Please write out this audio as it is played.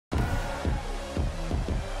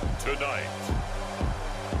Tonight,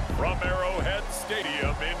 from Arrowhead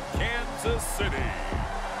Stadium in Kansas City,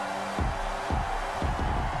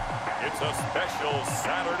 it's a special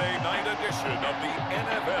Saturday night edition of the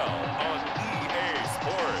NFL on EA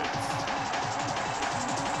Sports.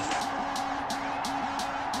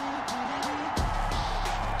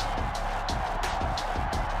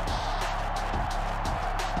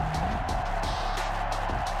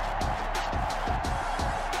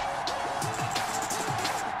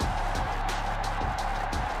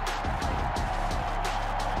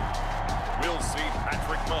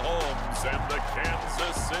 And the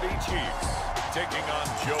Kansas City Chiefs taking on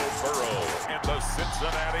Joe Burrow and the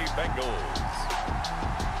Cincinnati Bengals.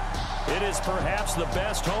 It is perhaps the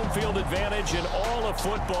best home field advantage in all of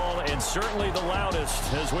football, and certainly the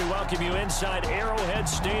loudest, as we welcome you inside Arrowhead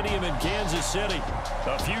Stadium in Kansas City.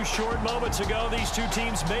 A few short moments ago, these two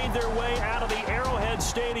teams made their way out of the Arrowhead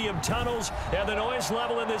Stadium tunnels, and the noise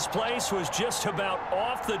level in this place was just about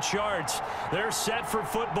off the charts. They're set for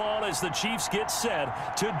football as the Chiefs get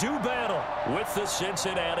set to do battle with the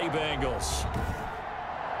Cincinnati Bengals.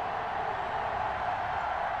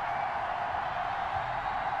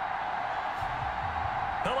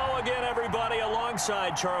 Again, everybody,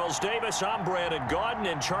 alongside Charles Davis, I'm Brandon Gaudin.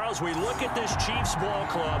 And Charles, we look at this Chiefs ball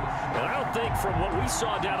club, and I don't think from what we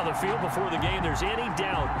saw down on the field before the game there's any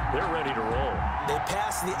doubt they're ready to roll. They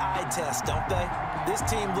pass the eye test, don't they? This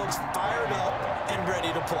team looks fired up and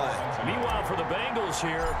ready to play. Meanwhile, for the Bengals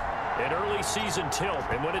here, an early season tilt.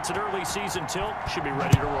 And when it's an early season tilt, should be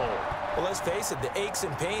ready to roll. Well, let's face it, the aches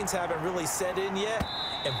and pains haven't really set in yet,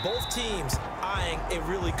 and both teams eyeing a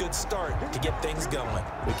really good start to get things going.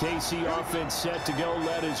 The KC offense set to go,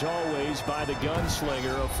 led as always by the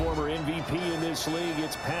gunslinger, a former MVP in this league.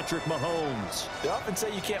 It's Patrick Mahomes. They often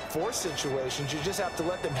say you can't force situations, you just have to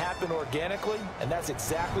let them happen organically, and that's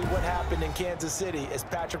exactly what happened in Kansas City as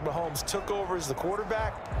Patrick Mahomes took over as the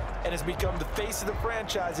quarterback and has become the face of the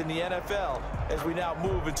franchise in the NFL as we now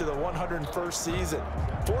move into the 101st season.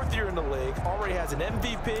 Fourth year in the league, already has an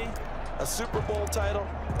MVP, a Super Bowl title,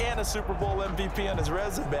 and a Super Bowl MVP on his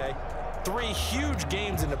resume. 3 huge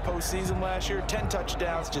games in the postseason last year, 10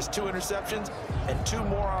 touchdowns, just 2 interceptions, and 2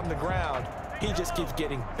 more on the ground. He just keeps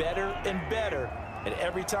getting better and better, and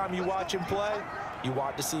every time you watch him play, you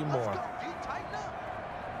want to see more.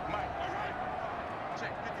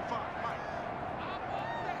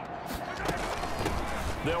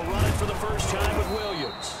 They'll run it for the first time with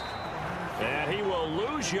Williams. And he will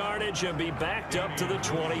lose yardage and be backed up to the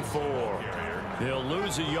 24. He'll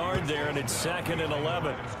lose a yard there, and it's 2nd and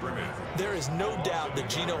 11. There is no doubt that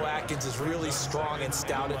Geno Atkins is really strong and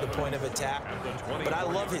stout at the point of attack, but I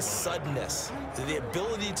love his suddenness, the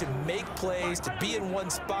ability to make plays, to be in one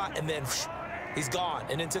spot, and then he's gone.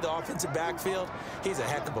 And into the offensive backfield, he's a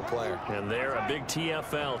heck of a player. And there, a big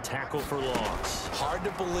TFL, tackle for loss. Hard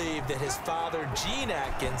to believe that his father, Gene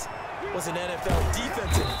Atkins, was an NFL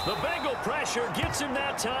defensive. The Bengal pressure gets him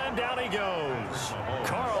that time. Down he goes.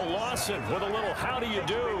 Carl Lawson with a little how do you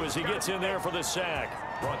do as he gets in there for the sack.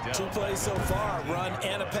 2 plays so far, run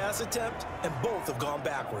and a pass attempt, and both have gone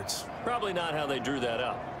backwards. Probably not how they drew that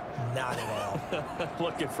up. Not at all.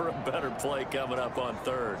 Looking for a better play coming up on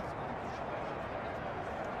 3rd.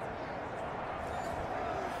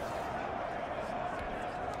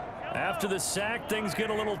 After the sack, things get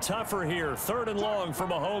a little tougher here. 3rd and long for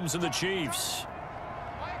Mahomes and the Chiefs.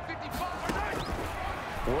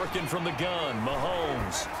 Working from the gun,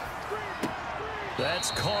 Mahomes.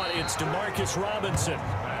 That's caught. It's Demarcus Robinson.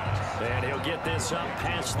 And he'll get this up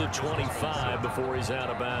past the 25 before he's out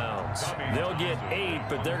of bounds. They'll get 8,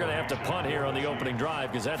 but they're going to have to punt here on the opening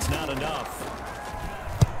drive because that's not enough.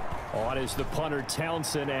 On is the punter,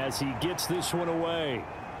 Townsend, as he gets this one away.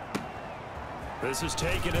 This is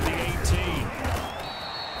taken at the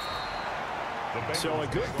 18. So a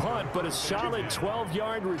good punt, but a solid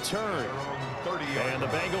 12-yard return. And the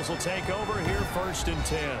Bengals will take over here 1st and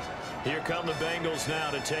 10. Here come the Bengals now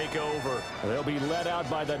to take over. They'll be led out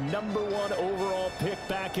by the #1 overall pick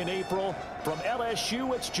back in April. From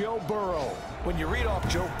LSU, it's Joe Burrow. When you read off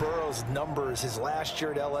Joe Burrow's numbers his last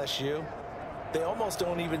year at LSU, they almost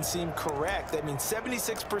don't even seem correct. I mean,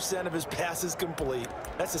 76% of his passes complete.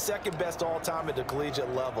 That's the 2nd best all-time at the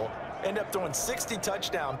collegiate level. Ended up throwing 60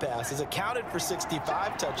 touchdown passes, accounted for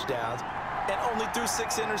 65 touchdowns, and only threw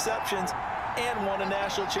 6 interceptions and won a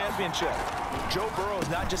national championship. Joe Burrow is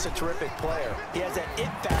not just a terrific player. He has that it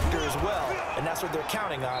factor as well, and that's what they're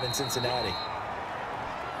counting on in Cincinnati.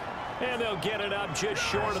 And they'll get it up just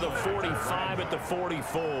short of the 45 at the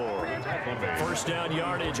 44. First down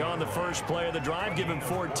yardage on the first play of the drive, give him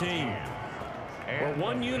 14. Well,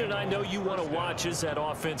 one unit I know you want to watch is that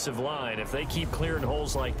offensive line. If they keep clearing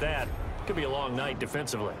holes like that, it could be a long night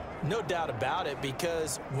defensively. No doubt about it,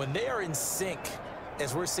 because when they are in sync,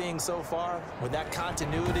 as we're seeing so far, when that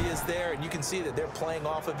continuity is there and you can see that they're playing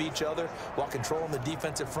off of each other while controlling the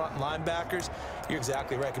defensive front linebackers, you're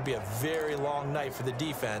exactly right. It could be a very long night for the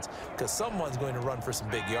defense because someone's going to run for some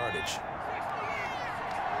big yardage.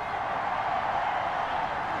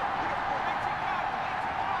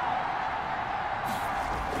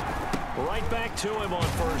 Right back to him on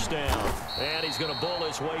first down. And he's going to bull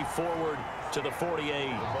his way forward to the 48.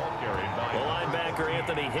 The linebacker,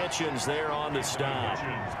 Anthony Hitchens, there on the stop.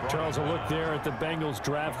 Charles, a look there at the Bengals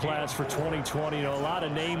draft class for 2020. You know, a lot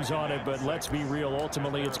of names on it, but let's be real.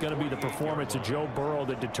 Ultimately, it's going to be the performance of Joe Burrow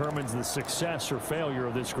that determines the success or failure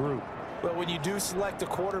of this group. Well, when you do select a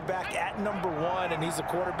quarterback at #1, and he's a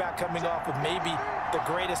quarterback coming off of maybe the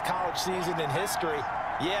greatest college season in history,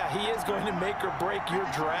 yeah, he is going to make or break your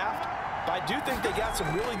draft. But I do think they got some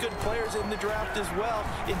really good players in the draft as well.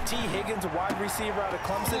 In T. Higgins, a wide receiver out of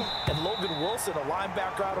Clemson, and Logan Wilson, a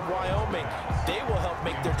linebacker out of Wyoming. They will help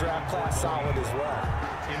make their draft class solid as well.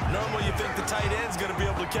 Normally you think the tight end's going to be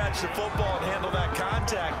able to catch the football and handle that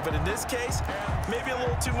contact. But in this case, maybe a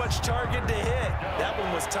little too much target to hit. That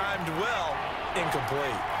one was timed well,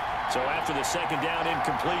 incomplete. So after the second down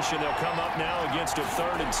incompletion, they'll come up now against a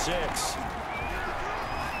 3rd and 6.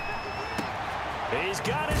 He's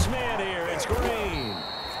got his man here. It's Green.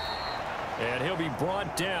 And he'll be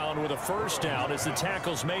brought down with a first down as the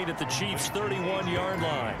tackle's made at the Chiefs' 31-yard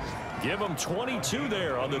line. Give them 22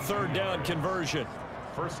 there on the 3rd down conversion.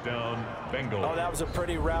 First down, Bengals. Oh, that was a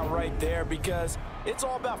pretty route right there because it's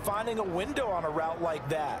all about finding a window on a route like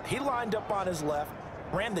that. He lined up on his left,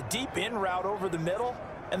 ran the deep in route over the middle,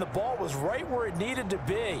 and the ball was right where it needed to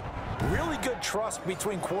be. Really good trust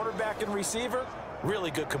between quarterback and receiver.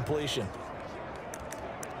 Really good completion.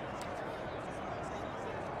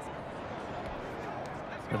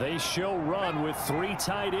 They show run with 3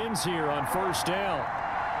 tight ends here on first down.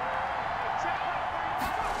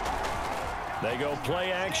 They go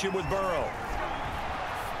play action with Burrow.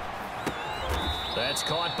 That's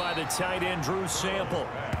caught by the tight end, Drew Sample.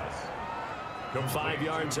 5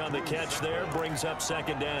 yards on the catch there, brings up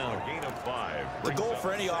second down. Gain of 5. The goal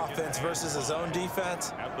for any offense versus a zone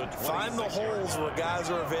defense, find the holes where guys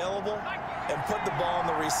are available and put the ball on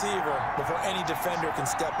the receiver before any defender can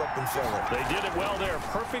step up and fill it. They did it well there.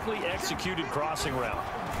 Perfectly executed crossing route.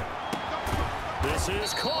 This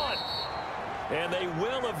is caught. And they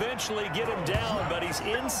will eventually get him down, but he's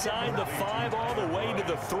inside the 5 all the way to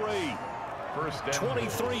the 3.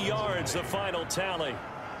 23 yards, the final tally.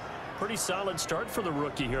 Pretty solid start for the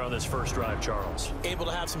rookie here on this first drive, Charles. Able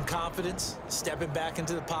to have some confidence, stepping back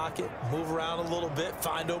into the pocket, move around a little bit,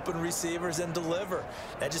 find open receivers, and deliver.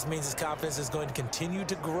 That just means his confidence is going to continue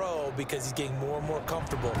to grow because he's getting more and more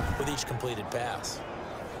comfortable with each completed pass.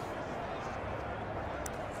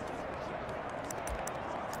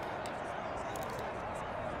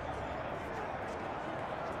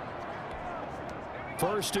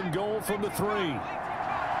 First and goal from the 3.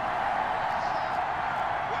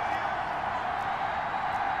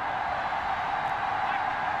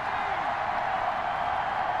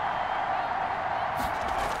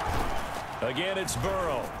 Again, it's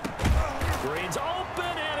Burrow. Green's open,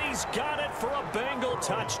 and he's got it for a Bengal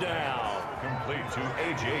touchdown. Complete to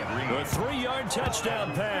A.J. Green. A 3-yard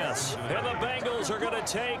touchdown pass. And the Bengals are going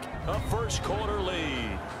to take a first-quarter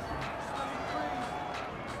lead.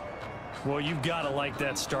 Well, you've got to like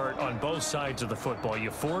that start on both sides of the football.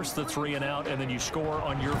 You force the 3 and out, and then you score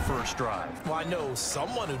on your first drive. Well, I know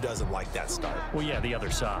someone who doesn't like that start. Well, yeah, the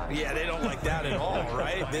other side. Yeah, they don't like that at all,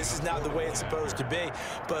 right? This is not the way it's supposed to be.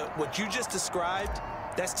 But what you just described,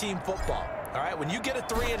 that's team football. All right, when you get a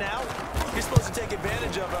 3 and out, you're supposed to take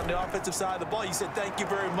advantage of it on the offensive side of the ball. You said, thank you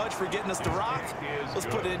very much for getting us the rock. Let's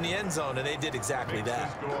put it in the end zone, and they did exactly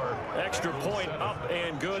that. Extra point up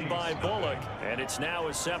and good by Bullock, and it's now a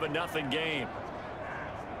 7-0 game.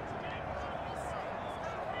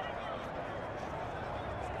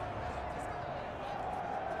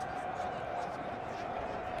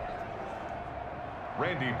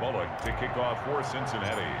 Randy Bullock to kick off for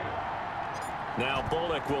Cincinnati. Now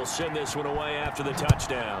Bullock will send this one away after the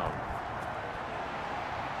touchdown.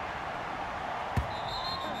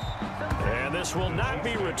 And And this will not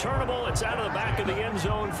be returnable. It's out of the back of the end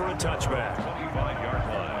zone for a touchback.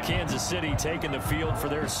 Kansas City taking the field for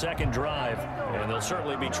their second drive. And they'll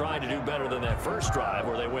certainly be trying to do better than that first drive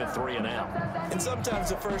where they went 3 and out. And sometimes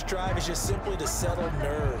the first drive is just simply to settle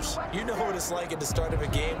nerves. You know what it's like at the start of a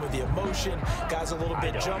game with the emotion. Guys a little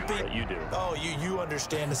bit jumpy. You do. Oh, you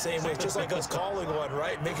understand the same way. It's just like us calling one,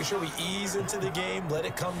 right? Making sure we ease into the game, let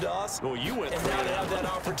it come to us. Well, you went and now they have that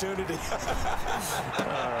opportunity.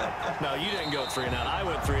 No, you didn't go 3 and out. I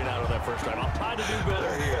went 3 and out on that first drive. I'll try to do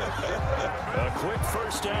better here. A quick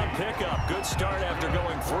first down pickup. Good start after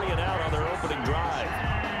going 3 and out on their opening drive.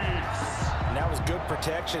 And that was good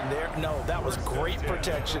protection there. No, that was great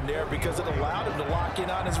protection there because it allowed him to lock in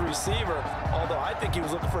on his receiver, although I think he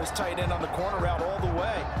was looking for his tight end on the corner route all the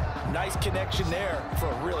way. Nice connection there for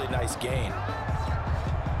a really nice gain.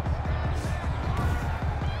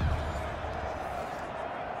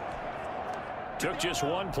 Took just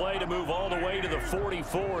one play to move all the way to the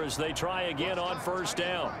 44 as they try again on first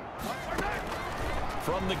down.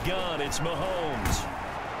 From the gun, it's Mahomes.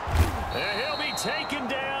 And he'll be taken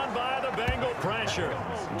down by the Bengal pressure.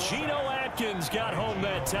 Geno Atkins got home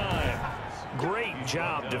that time. Great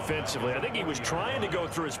job defensively. I think he was trying to go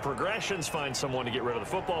through his progressions, find someone to get rid of the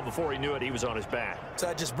football. Before he knew it, he was on his back. So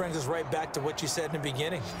that just brings us right back to what you said in the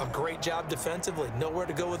beginning. A great job defensively. Nowhere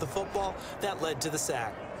to go with the football. That led to the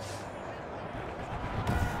sack.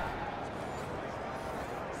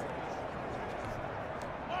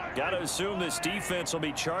 Got to assume this defense will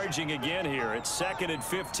be charging again here. It's 2nd and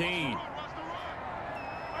 15.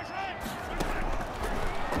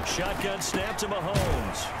 Shotgun snap to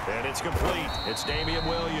Mahomes. And it's complete. It's Damian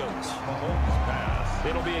Williams.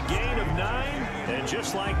 It'll be a gain of 9. And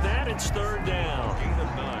just like that, it's 3rd down.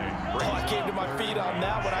 Oh, I came to my feet on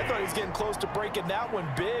that one. I thought he was getting close to breaking that one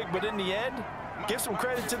big. But in the end, give some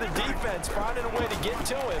credit to the defense, finding a way to get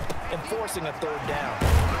to him and forcing a 3rd down.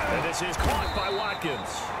 And this is caught by Watkins.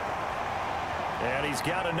 And he's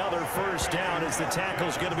got another first down as the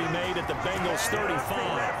tackle's going to be made at the Bengals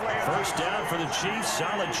 35. First down for the Chiefs.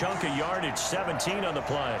 Solid chunk of yardage. 17 on the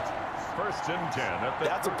play. 1st and 10.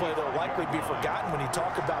 That's a play that will likely be forgotten when you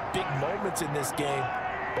talk about big moments in this game.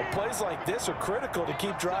 But plays like this are critical to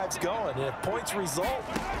keep drives going. And if points result,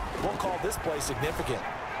 we'll call this play significant.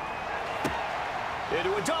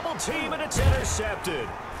 Into a double team, and it's intercepted.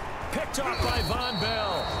 Picked off by Von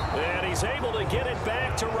Bell. And he's able to get it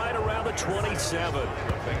back to right around the 27.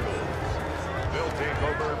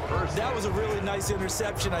 That was a really nice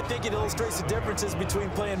interception. I think it illustrates the differences between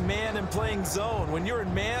playing man and playing zone. When you're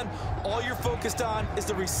in man, all you're focused on is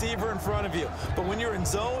the receiver in front of you. But when you're in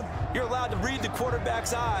zone, you're allowed to read the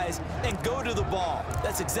quarterback's eyes and go to the ball.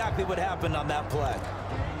 That's exactly what happened on that play.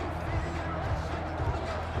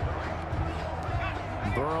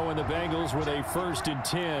 Burrow and the Bengals with a 1st and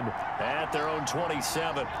 10 at their own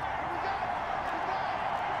 27.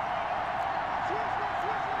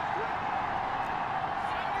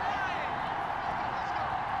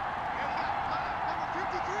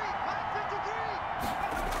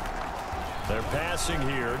 They're passing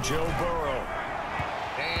here, Joe Burrow.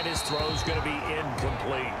 And his throw's going to be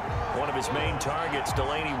incomplete. One of his main targets,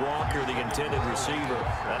 Delaney Walker, the intended receiver.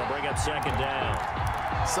 That'll bring up 2nd down.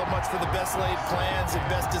 So much for the best laid plans and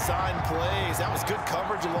best designed plays. That was good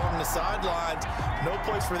coverage along the sidelines. No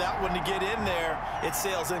place for that one to get in there. It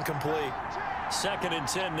sails incomplete. 2nd and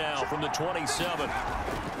 10 now from the 27.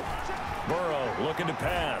 Burrow looking to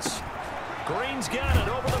pass. Green's got it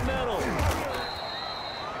over the middle.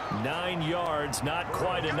 9 yards, not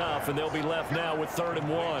quite enough, and they'll be left now with 3rd and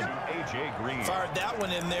 1. A.J. Green. Fired that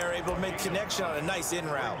one in there, able to make connection on a nice in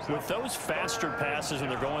route. With those faster passes, when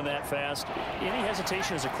they're going that fast, any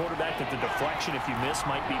hesitation as a quarterback that the deflection, if you miss,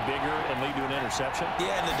 might be bigger and lead to an interception?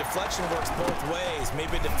 Yeah, and the deflection works both ways.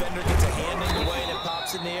 Maybe a defender gets a hand in the way and it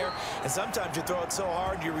pops in the air, and sometimes you throw it so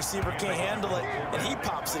hard your receiver can't handle it, and he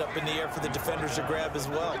pops it up in the air for the defenders to grab as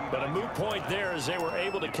well. But a moot point there as they were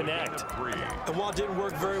able to connect. And while it didn't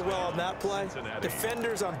work very well on that play,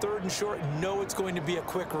 defenders on 3rd and short know it's going to be a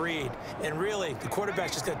quick read. And really, the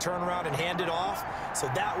quarterback's just going to turn around and hand it off. So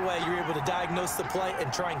that way, you're able to diagnose the play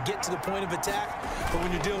and try and get to the point of attack. But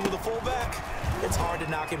when you're dealing with a fullback, it's hard to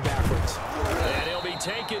knock him backwards. And he'll be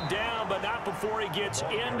taken down, but not before he gets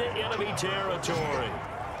into enemy territory.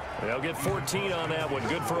 They'll get 14 on that one.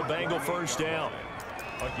 Good for a Bengal first down.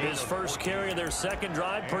 His first carry of their 2nd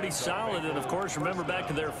drive, pretty solid. And, of course, remember back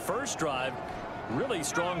to their first drive, really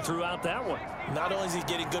strong throughout that one. Not only is he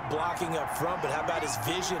getting good blocking up front, but how about his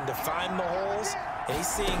vision to find the holes? And he's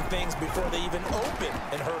seeing things before they even open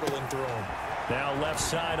and hurtling through them. Now left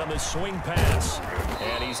side on the swing pass.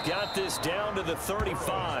 And he's got this down to the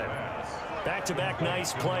 35. Back-to-back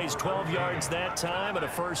nice plays, 12 yards that time and a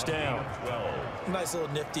first down. Nice little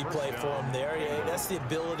nifty play for him there. Yeah, that's the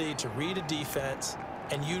ability to read a defense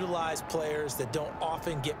and utilize players that don't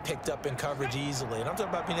often get picked up in coverage easily. And I'm talking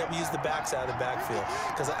about being able to use the backside of the backfield.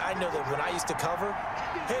 Because I know that when I used to cover,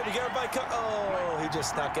 hey, we got everybody oh, he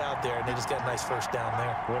just snuck out there, and they just got a nice first down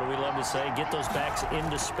there. What do we love to say? Get those backs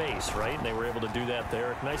into space, right? And they were able to do that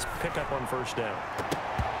there. Nice pickup on first down.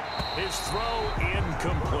 His throw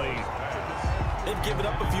incomplete. They've given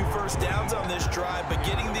up a few first downs on this drive, but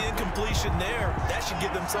getting the incompletion there, that should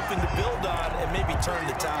give them something to build on and maybe turn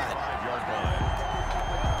the tide.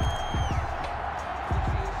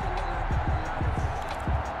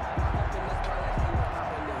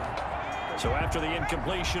 So after the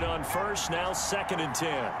incompletion on first, now 2nd and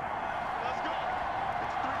 10.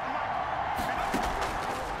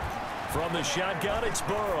 From the shotgun, it's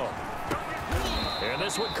Burrow. And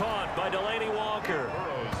this one caught by Delaney Walker.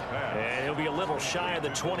 And he'll be a little shy of the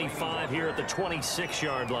 25 here at the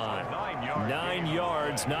 26-yard line. 9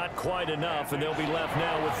 yards, not quite enough, and they'll be left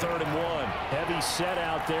now with 3rd and 1. Heavy set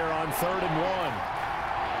out there on 3rd and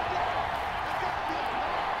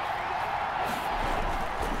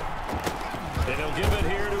 1. And he'll give it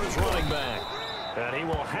here to his running back. And he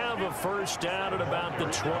will have a first down at about the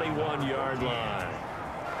 21-yard line.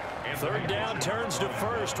 3rd down turns to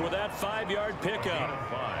first with that 5-yard pickup.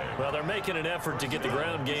 Well, they're making an effort to get the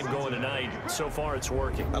ground game going tonight. So far, it's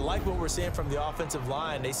working. I like what we're seeing from the offensive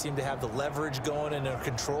line. They seem to have the leverage going, and they're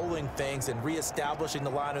controlling things and reestablishing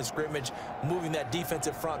the line of scrimmage, moving that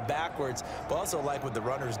defensive front backwards, but also like what the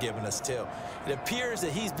runner's giving us, too. It appears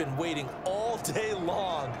that he's been waiting all day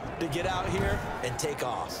long to get out here and take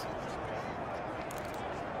off.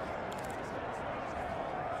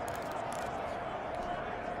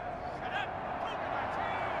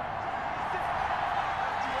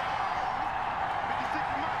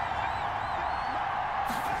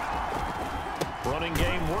 Running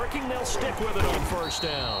game working. They'll stick with it on first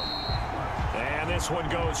down. And this one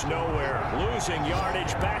goes nowhere. Losing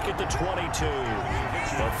yardage back at the 22.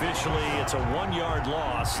 Officially, it's a 1-yard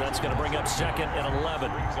loss. That's going to bring up 2nd and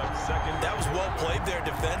 11. That was well played there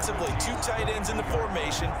defensively. 2 tight ends in the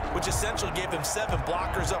formation, which essentially gave them 7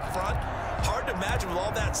 blockers up front. Hard to imagine with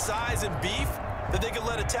all that size and beef that they could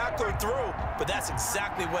let a tackler through, but that's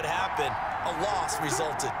exactly what happened. A loss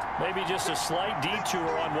resulted. Maybe just a slight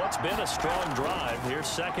detour on what's been a strong drive. Here's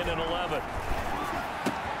 2nd and 11.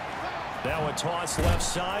 Now a toss left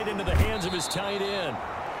side into the hands of his tight end.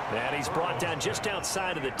 And he's brought down just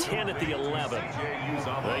outside of the 10 at the 11.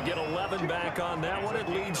 They get 11 back on that one. It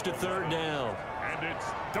leads to 3rd down. And it's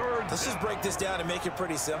 3rd. Let's just break this down and make it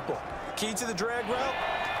pretty simple. Key to the drag route,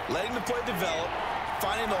 letting the play develop,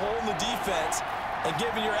 finding the hole in the defense, and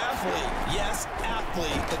giving your athlete, yes,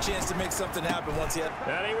 athlete, a chance to make something happen once yet.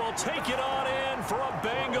 And he will take it on in for a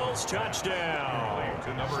Bengals touchdown.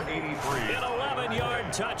 To number 83. An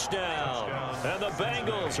 11-yard touchdown. And the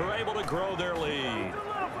Bengals are able to grow their lead.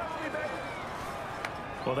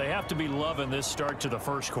 Well, they have to be loving this start to the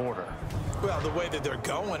first quarter. Well, the way that they're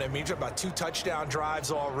going, I mean, you're about 2 touchdown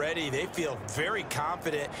drives already. They feel very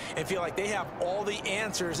confident and feel like they have all the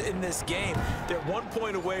answers in this game. They're 1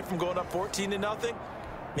 point away from going up 14-0.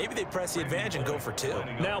 Maybe they press the advantage and go for 2.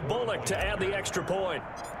 Now Bullock to add the extra point.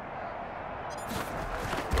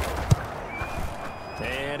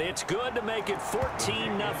 And it's good to make it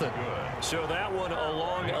 14-0. So that one a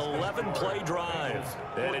long 11-play drive.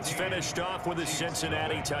 And it's finished off with a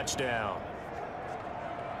Cincinnati touchdown.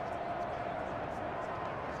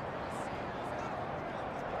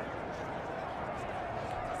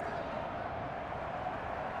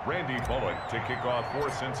 Randy Bullock to kick off for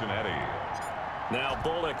Cincinnati. Now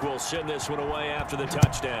Bullock will send this one away after the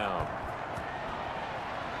touchdown.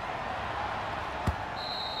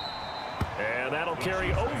 And that'll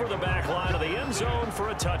carry over the back line of the end zone for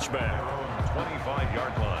a touchback.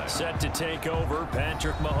 25-yard line. Set to take over,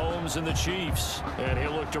 Patrick Mahomes and the Chiefs. And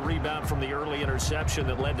he'll look to rebound from the early interception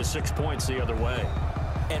that led to 6 points the other way.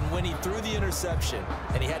 And when he threw the interception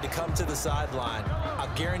and he had to come to the sideline,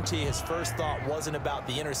 I'll guarantee his first thought wasn't about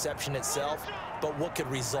the interception itself, but what could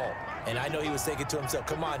result. And I know he was thinking to himself,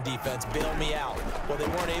 come on, defense, bail me out. Well, they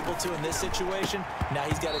weren't able to in this situation. Now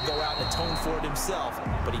he's got to go out and atone for it himself,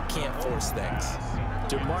 but he can't force things.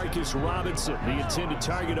 Demarcus Robinson, the intended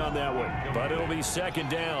target on that one. But it'll be 2nd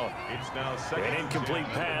down. It's now 2nd. An incomplete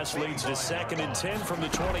pass leads to 2nd and 10 from the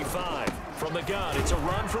 25. From the gun, it's a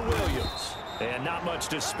run for Williams. And not much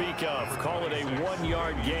to speak of. Call it a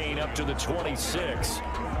 1-yard gain up to the 26.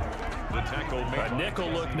 The tackle made. A nickel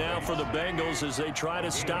look now for the Bengals as they try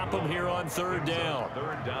to stop him here on 3rd down.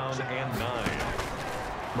 3rd down and 9.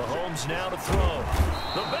 Mahomes now to throw.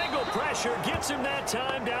 The Bengal pressure. pressure gets him that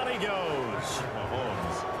time. Down he goes.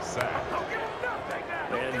 Mahomes sacked.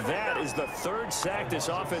 And that is the third sack this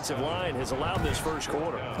offensive line has allowed this first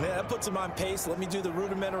quarter. Man, that puts him on pace. Let me do the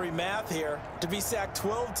rudimentary math here. To be sacked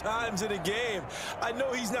 12 times in a game, I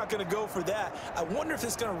know he's not going to go for that. I wonder if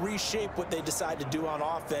it's going to reshape what they decide to do on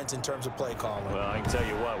offense in terms of play calling. Well, I can tell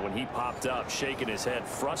you what, when he popped up, shaking his head,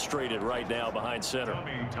 frustrated right now behind center.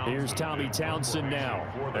 Here's Tommy Townsend now.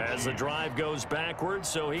 As the drive goes backwards,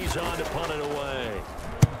 so he's on to punt it away.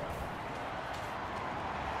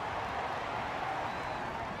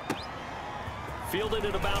 Fielded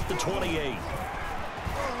at about the 28.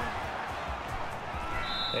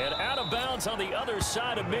 And out of bounds on the other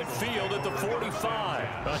side of midfield at the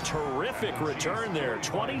 45. A terrific return there.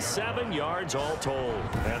 27 yards all told.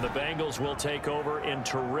 And the Bengals will take over in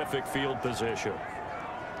terrific field position.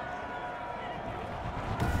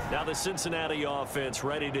 Now the Cincinnati offense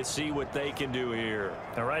ready to see what they can do here.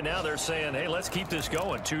 And right now they're saying, hey, let's keep this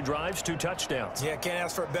going. 2 drives, 2 touchdowns. Yeah, can't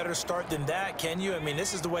ask for a better start than that, can you? I mean,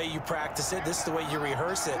 this is the way you practice it. This is the way you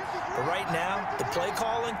rehearse it. But right now, the play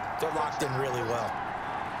calling, they're locked in really well.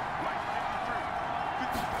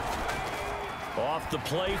 Off the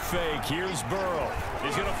play fake, here's Burrow.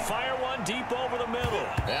 He's going to fire one deep over the middle.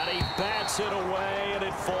 And he bats it away, and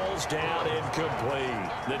it falls down incomplete.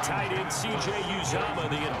 The tight end, C.J. Uzomah,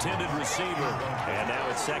 the intended receiver. And now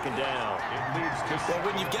it's second down. Well,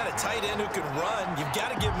 when you've got a tight end who can run, you've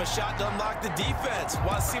got to give him a shot to unlock the defense.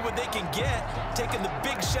 Want to see what they can get, taking the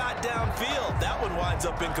big shot downfield. That one winds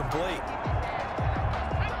up incomplete.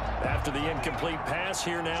 After the incomplete pass,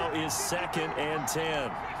 here now is 2nd and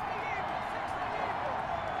 10.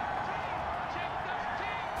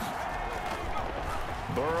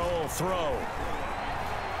 Burrow will throw.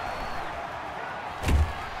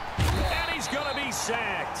 And he's going to be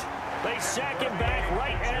sacked. They sack him back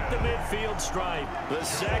right at the midfield stripe. The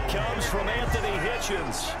sack comes from Anthony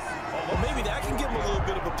Hitchens. Well, maybe that can give him a little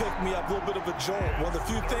bit of a pick-me-up, a little bit of a jolt. One of the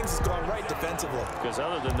few things that's gone right defensively. Because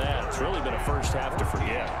other than that, it's really been a first half to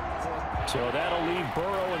forget. So that'll leave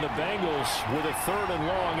Burrow and the Bengals with a 3rd and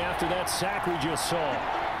long after that sack we just saw.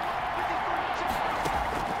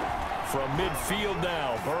 From midfield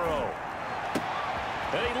now, Burrow.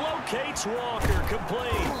 And he locates Walker,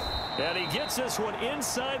 complete. And he gets this one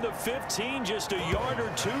inside the 15, just a yard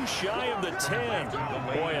or 2 shy of the 10.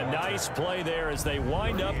 Boy, a nice play there as they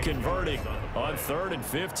wind up converting on 3rd and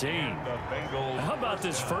 15. How about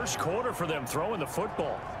this first quarter for them throwing the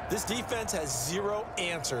football? This defense has 0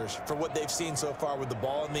 answers for what they've seen so far with the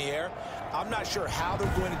ball in the air. I'm not sure how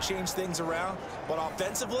they're going to change things around, but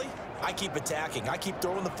offensively, I keep attacking. I keep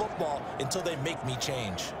throwing the football until they make me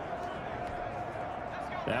change.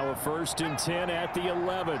 Now a 1st and 10 at the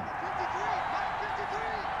 11.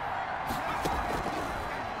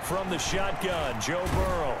 From the shotgun, Joe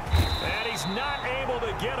Burrow. And he's not able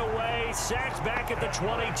to get away. Sacked back at the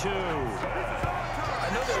 22. I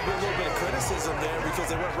know there'll be a little bit of criticism there because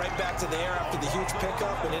they went right back to the air after the huge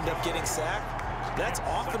pickup and ended up getting sacked. That's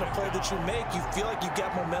often a play that you make. You feel like you've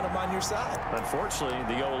got momentum on your side. Unfortunately,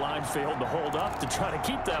 the O-line failed to hold up to try to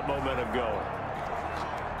keep that momentum going.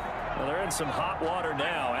 Well, they're in some hot water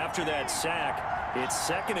now. After that sack, it's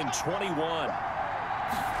 2nd and 21.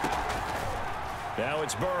 Now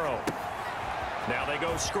it's Burrow. Now they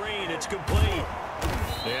go screen. It's complete.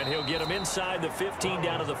 And he'll get him inside the 15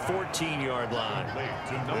 down to the 14-yard line.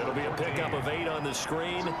 It'll be a pickup of 8 on the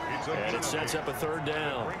screen, and it sets up a 3rd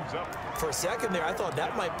down. For a second there, I thought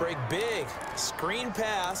that might break big. Screen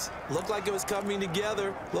pass. Looked like it was coming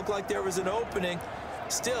together. Looked like there was an opening.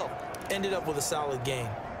 Still, ended up with a solid gain.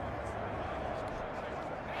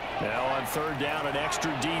 Now on 3rd down, an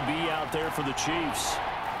extra DB out there for the Chiefs.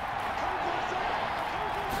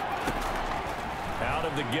 Out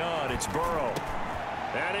of the gun, it's Burrow.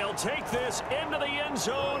 And he'll take this into the end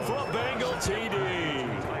zone for a Bengal TD.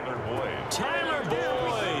 Tyler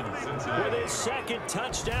Boyd with his 2nd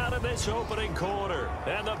touchdown in this opening quarter.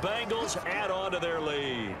 And the Bengals add on to their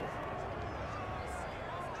lead.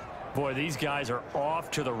 Boy, these guys are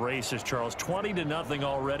off to the races, Charles. 20-0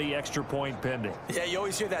 already, extra point pending. Yeah, you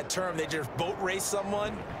always hear that term. They just boat race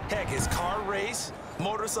someone. Heck, it's car race,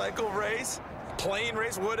 motorcycle race, plane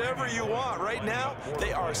race, whatever you want. Right now,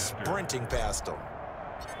 they are sprinting past them.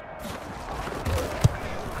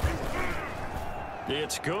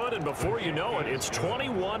 It's good, and before you know it, it's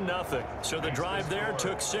 21-0. So the drive there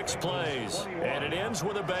took 6 plays, and it ends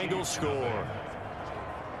with a Bengals score.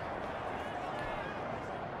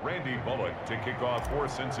 Randy Bullock to kick off for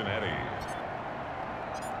Cincinnati.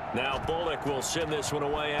 Now Bullock will send this one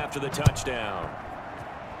away after the touchdown.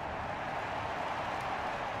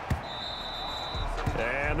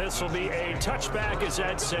 And And this will be a touchback as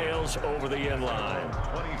that sails over the end line.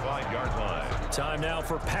 25-yard line. Time now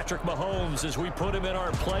for Patrick Mahomes as we put him in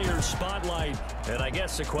our players' spotlight. And I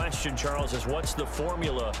guess the question, Charles, is what's the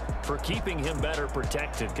formula for keeping him better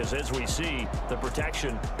protected? Because as we see, the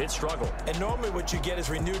protection, it struggled. And normally what you get is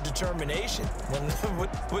renewed determination.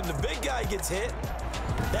 When the big guy gets hit,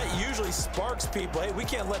 that usually sparks people. Hey, we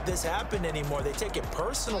can't let this happen anymore. They take it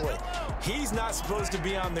personally. He's not supposed to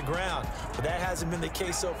be on the ground, but that hasn't been the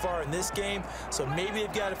case so far in this game. So maybe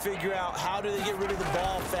they've got to figure out how do they get rid of the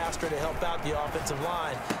ball faster to help out the offensive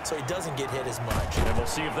line so he doesn't get hit as much. And we'll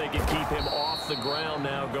see if they can keep him off the ground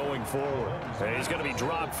now going forward. And he's going to be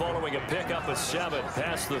dropped following a pickup of 7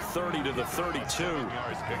 past the 30 to the 32.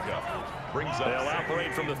 They'll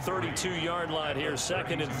operate from the 32-yard line here,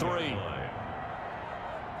 2nd and 3.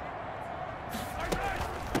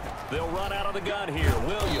 They'll run out of the gun here.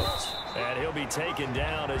 Williams. And he'll be taken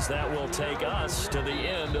down as that will take us to the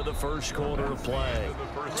end of the first quarter of play.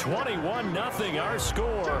 21-0 our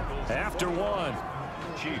score after 1.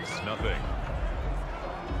 Chiefs, nothing.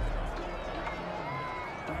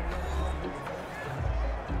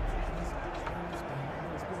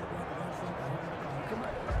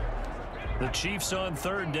 The Chiefs on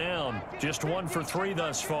 3rd down. Just 1 for 3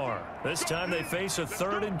 thus far. This time they face a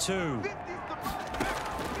 3rd and 2.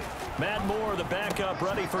 Matt Moore, the backup,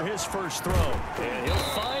 ready for his first throw. And he'll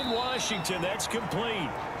find Washington. That's complete.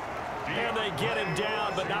 And they get him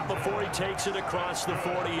down, but not before he takes it across the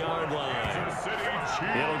 40-yard line.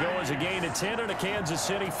 It'll go as a gain of 10 and a Kansas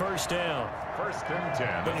City first down. 1st and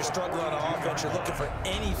 10. When you're struggling on offense, you're looking for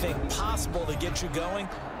anything possible to get you going.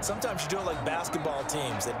 Sometimes you do it like basketball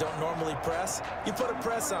teams that don't normally press. You put a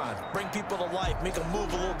press on, bring people to life, make them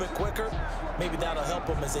move a little bit quicker. Maybe that'll help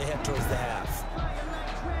them as they head towards the half.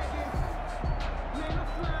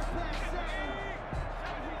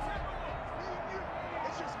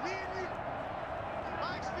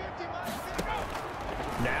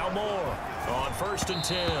 Now Moore on 1st and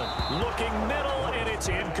 10. Looking middle, and it's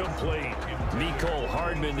incomplete. Mecole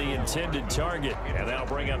Hardman, the intended target, and that'll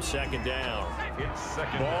bring up 2nd down.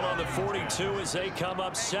 Ball on the 42 as they come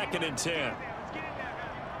up 2nd and 10.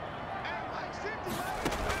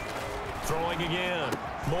 Throwing again.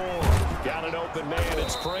 Moore got an open man.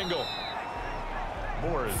 It's Pringle.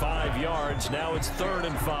 Moore is 5 yards. Now it's 3rd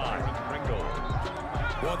and 5. Pringle.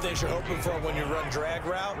 One thing you're hoping for when you run drag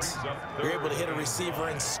routes, you're able to hit a receiver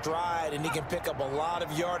in stride, and he can pick up a lot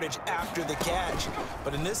of yardage after the catch.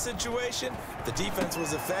 But in this situation, the defense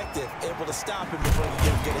was effective, able to stop him before he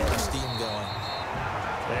could get a head of steam going.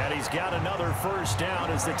 And he's got another first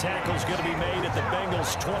down as the tackle's going to be made at the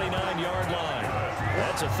Bengals' 29-yard line.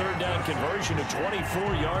 That's a 3rd down conversion to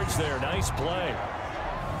 24 yards there. Nice play.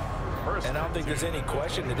 And I don't think there's any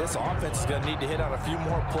question that this offense is going to need to hit on a few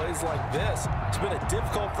more plays like this. It's been a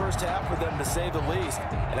difficult first half for them, to say the least.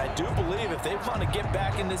 And I do believe if they want to get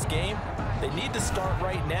back in this game, they need to start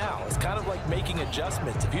right now. It's kind of like making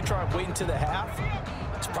adjustments. If you try and wait until the half,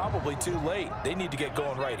 it's probably too late. They need to get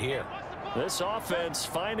going right here. This offense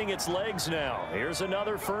finding its legs now. Here's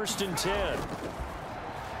another 1st and 10.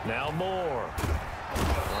 Now Moore.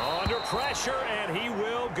 Under pressure, and he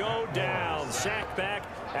will go down. Sacked back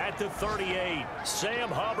at the 38. Sam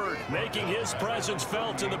Hubbard making his presence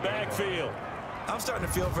felt in the backfield. I'm starting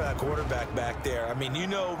to feel for that quarterback back there. I mean, you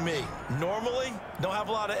know me. Normally, don't have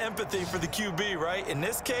a lot of empathy for the QB, right? In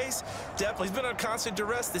this case, definitely. He's been on constant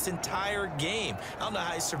duress this entire game. I don't know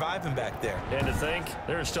how he's surviving back there. And to think,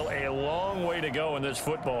 there's still a long way to go in this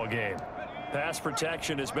football game. Pass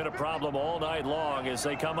protection has been a problem all night long as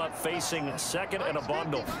they come up facing 2nd and a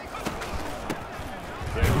bundle.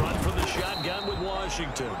 They run for the shotgun with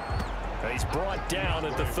Washington. And he's brought down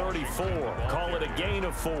at the 34. Call it a gain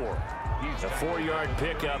of 4. A 4-yard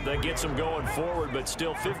pickup that gets him going forward, but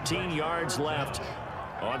still 15 yards left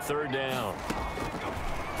on 3rd down.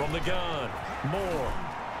 From the gun, Moore.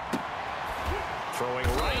 Throwing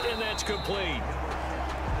right, and that's complete.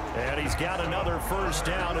 And he's got another first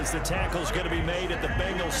down as the tackle's going to be made at the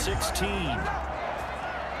Bengals 16.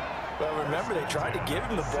 Well, remember, they tried to give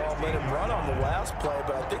him the ball and let him run on the last play,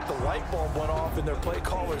 but I think the light bulb went off in their play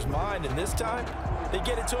caller's mind, and this time they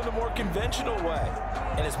get it to him the more conventional way,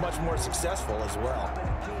 and it's much more successful as well.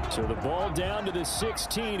 So the ball down to the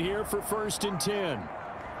 16 here for 1st and 10.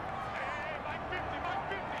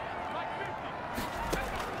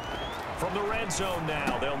 From the red zone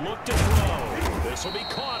now, they'll look to throw. This will be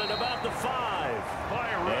caught at about the 5.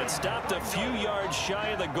 And stopped a few yards shy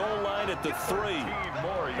of the goal line at the 3.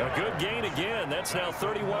 A good gain again. That's now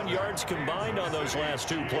 31 yards combined on those last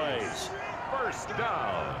 2 plays. 1st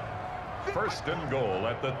down. 1st and goal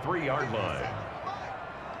at the 3-yard line.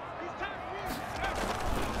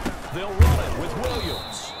 They'll run it with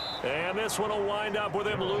Williams. And this one will wind up with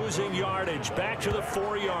him losing yardage back to the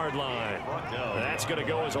 4-yard line. That's going to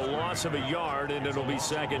go as a loss of a yard, and it'll be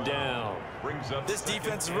second down. This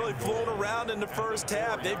defense is really flown around in the first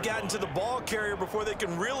half. They've gotten to the ball carrier before they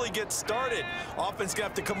can really get started. Offense going to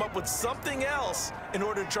have to come up with something else in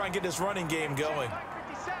order to try and get this running game going.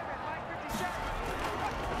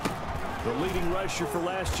 The leading rusher for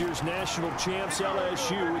last year's national champs,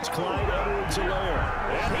 LSU, it's Clyde Edwards-Helaire.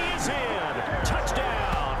 And he's in.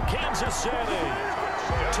 Touchdown. Kansas City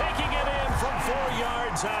taking it in from 4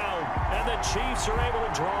 yards out, and the Chiefs are able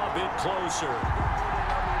to draw a bit closer.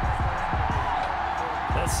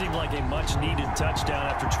 That seemed like a much-needed touchdown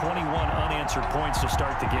after 21 unanswered points to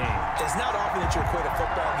start the game. It's not often that you equate a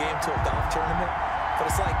football game to a golf tournament,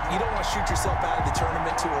 but it's like you don't want to shoot yourself out of the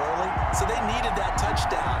tournament too early. So they needed that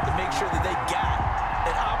touchdown to make sure that they got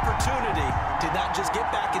an opportunity to not just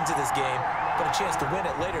get back into this game, but a chance to win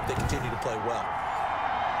it later if they continue to play well.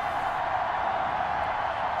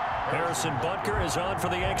 Harrison Butker is on for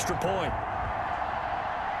the extra point.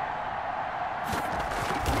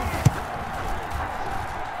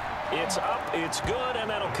 It's up, it's good, and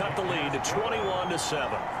that'll cut the lead to 21-7.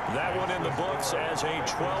 That one in the books as a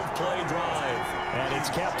 12-play drive. And it's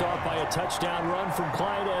capped off by a touchdown run from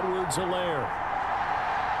Clyde Edwards-Helaire.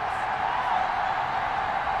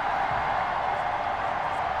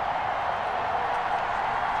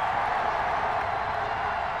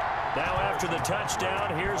 Now after the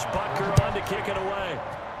touchdown, here's Butker on to kick it away.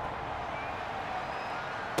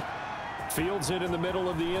 Fields it in the middle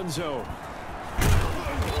of the end zone.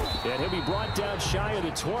 And he'll be brought down shy of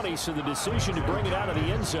the 20, so the decision to bring it out of the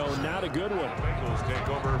end zone, not a good one. Bengals take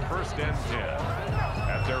over 1st and 10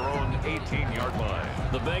 at their own 18-yard line.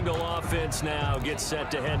 The Bengal offense now gets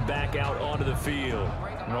set to head back out onto the field.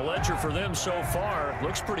 And the ledger for them so far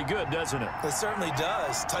looks pretty good, doesn't it? It certainly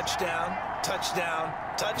does. Touchdown, touchdown,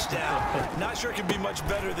 touchdown. Not sure it can be much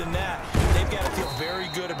better than that. They've got to feel very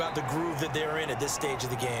good about the groove that they're in at this stage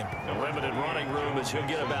of the game. The limited running room is he'll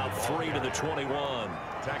get about 3 to the 21.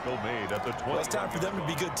 Tackle made at the 20. Well, it's time for them to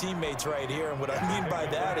be good teammates right here. And what I mean by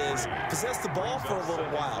that is possess the ball for a little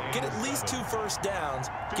while. Get at least 2 first downs.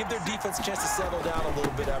 Give their defense a chance to settle down a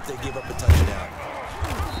little bit after they give up a touchdown.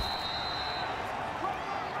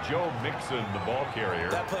 Joe Mixon, the ball carrier.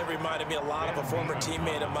 That play reminded me a lot of a former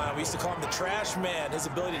teammate of mine. We used to call him the trash man. His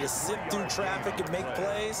ability to sift through traffic and make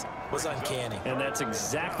plays was uncanny. And that's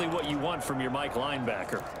exactly what you want from your Mike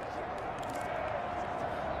linebacker.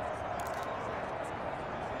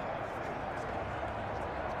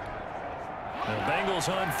 The Bengals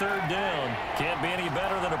on 3rd down. Can't be any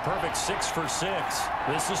better than a perfect 6 for 6.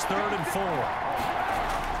 This is 3rd and 4.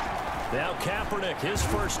 Now Kaepernick, his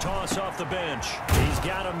first toss off the bench. He's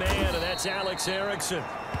got a man, and that's Alex Erickson.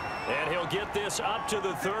 And he'll get this up to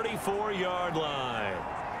the 34-yard line.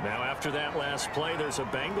 Now after that last play, there's a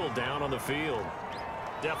Bengal down on the field.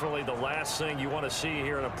 Definitely the last thing you want to see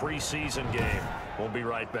here in a preseason game. We'll be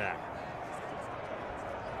right back.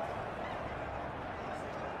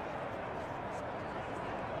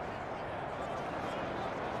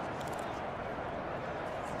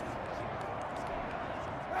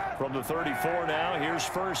 From the 34 now, here's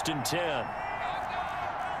 1st and 10.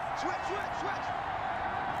 Switch.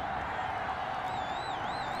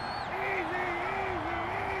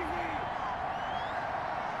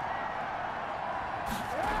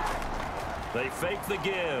 They fake the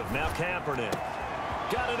give. Now Kaepernick.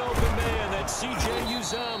 Got an open man. That's C.J.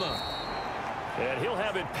 Uzomah. And he'll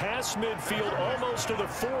have it past midfield almost to the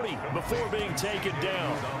 40 before being taken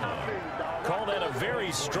down. Call that a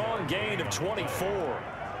very strong gain of 24.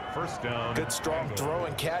 1st down. Good strong throw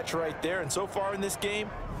and catch right there. And so far in this game,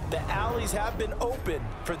 the alleys have been open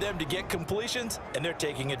for them to get completions, and they're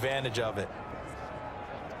taking advantage of it.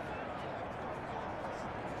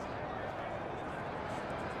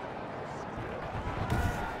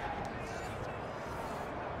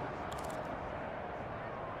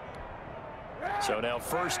 So now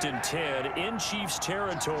 1st and 10 in Chiefs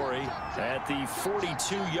territory at the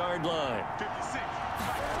 42-yard line.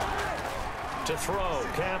 To throw,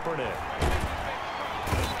 Kaepernick.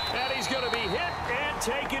 And he's going to be hit and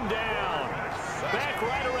taken down. Back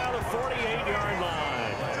right around the 48-yard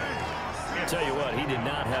line. I'll tell you what, he did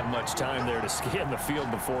not have much time there to scan the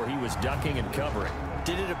field before he was ducking and covering.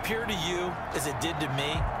 Did it appear to you, as it did to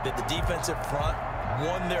me, that the defensive front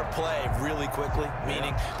won their play really quickly?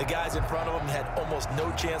 Meaning the guys in front of them had almost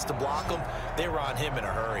no chance to block him. They were on him in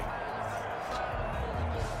a hurry.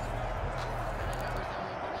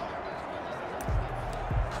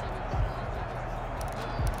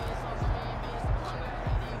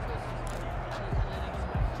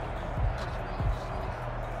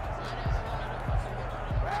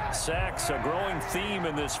 sacks, a growing theme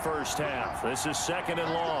in this first half. This is 2nd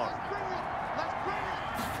and long.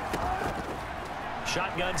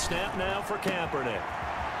 Shotgun snap now for Kaepernick.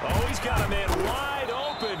 Oh, he's got a man wide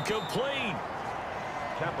open, complete.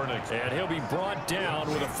 And he'll be brought down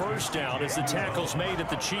with a first down as the tackle's made at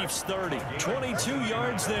the Chiefs' 30. 22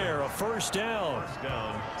 yards there, a first down.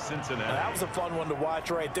 Cincinnati. Now, that was a fun one to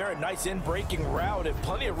watch right there. A nice in-breaking route and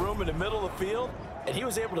plenty of room in the middle of the field. And he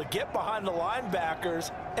was able to get behind the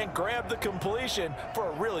linebackers and grab the completion for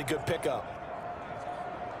a really good pickup.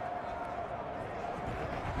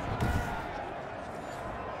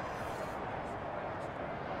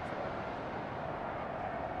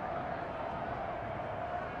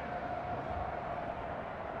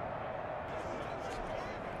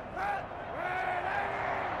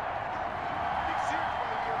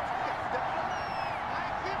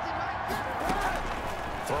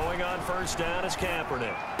 Throwing on first down is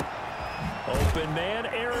Kaepernick. Open man,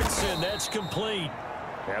 Erickson. That's complete.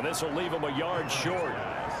 And this will leave him a yard short.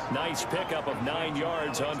 Nice pickup of 9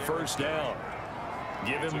 yards on first down.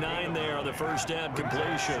 Give him 9 there on the first down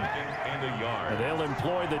completion. And they'll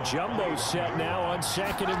employ the jumbo set now on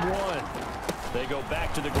 2nd and 1. They go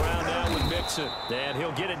back to the ground now with Mixon. And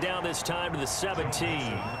he'll get it down this time to the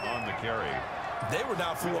 17. On the carry. They were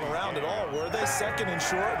not fooling around at all, were they? 2nd and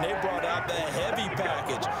short, and they brought out the heavy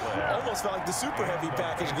package. Almost felt like the super heavy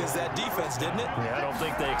package against that defense, didn't it? Yeah, I don't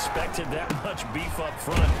think they expected that much beef up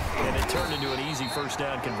front, and it turned into an easy first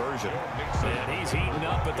down conversion. And he's heating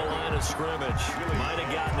up at the line of scrimmage. Might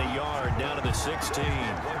have gotten a yard down to the 16.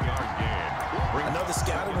 1-yard gain. Another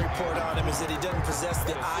scouting report on him is that he doesn't possess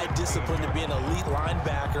the eye discipline to be an elite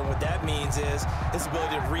linebacker. What that means is his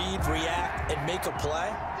ability to read, react, and make a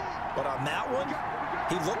play. But on that one,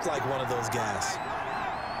 he looked like one of those guys.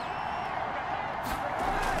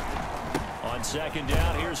 On 2nd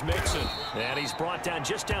down, here's Mixon. And he's brought down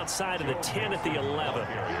just outside of the 10 at the 11.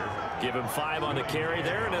 Give him 5 on the carry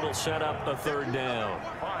there, and it'll set up a 3rd down.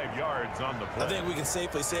 5 yards on the play. I think we can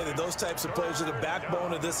safely say that those types of plays are the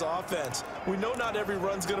backbone of this offense. We know not every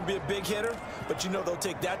run's going to be a big hitter, but you know they'll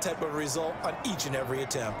take that type of result on each and every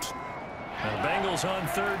attempt. And the Bengals on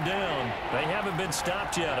 3rd down. They haven't been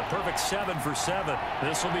stopped yet. A perfect 7 for 7.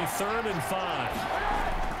 This will be 3rd and 5.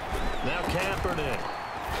 Now Kaepernick.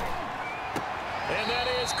 And that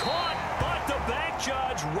is caught, but the back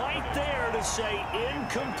judge right there to say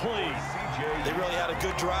incomplete. They really had a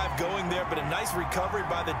good drive going there, but a nice recovery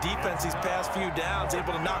by the defense these past few downs,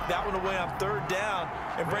 able to knock that one away on 3rd down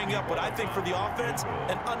and bring up what I think for the offense,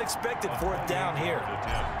 an unexpected 4th down here.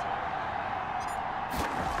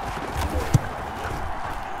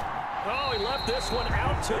 Oh, he left this one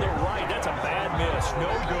out to the right. That's a bad miss. No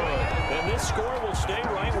good. And this score will stay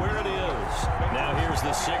right where it is. Now here's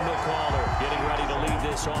the signal caller getting ready to lead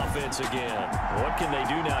this offense again. What can they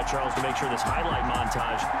do now, Charles, to make sure this highlight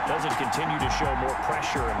montage doesn't continue to show more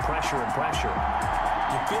pressure and pressure and pressure?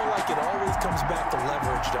 You feel like it always comes back to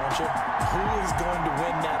leverage, don't you? Who is going to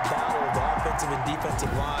win that battle of the offensive and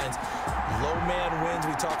defensive lines? Low man wins,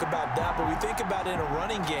 we talk about that, but we think about it in a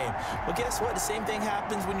running game. Well, guess what? The same thing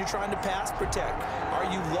happens when you're trying to pass protect.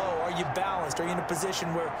 Are you low? Are you balanced? Are you in a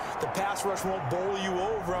position where the pass rush won't bowl you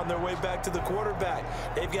over on their way back to the quarterback?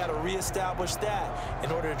 They've got to reestablish that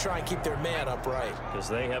in order to try and keep their man upright. Because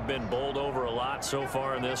they have been bowled over a lot so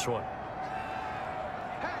far in this one.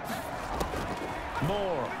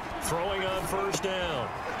 Moore throwing on first down.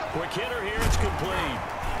 Quick hitter here, it's complete.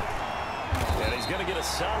 And he's going to get a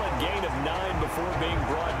solid gain of 9 before being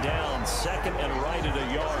brought down. 2nd and right at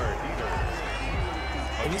a yard.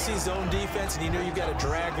 When you see zone defense and you know you've got a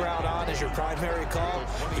drag route on as your primary call,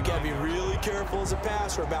 you got to be really careful as a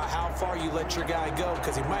passer about how far you let your guy go,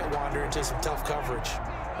 because he might wander into some tough coverage.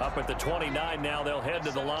 Up at the 29 now, they'll head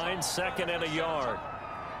to the line. 2nd and a yard.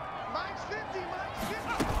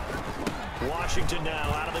 Washington now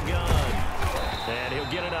out of the gun. And he'll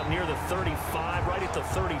get it up near the 35, right at the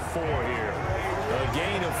 34 here. A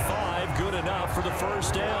gain of 5, good enough for the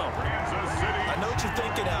first down. I know what you're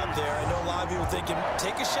thinking out there. I know a lot of people are thinking,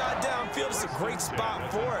 take a shot downfield. It's a great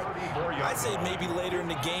spot for it. I'd say maybe later in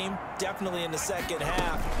the game, definitely in the second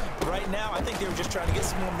half. But right now, I think they were just trying to get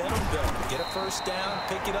some momentum built. Get a first down,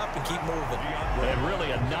 pick it up, and keep moving. And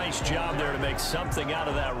really a nice job there to make something out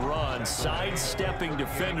of that run. Sidestepping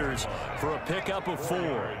defenders for a pickup of 4.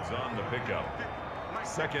 On the pickup.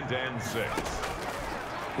 2nd and 6.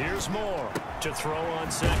 Here's Moore to throw on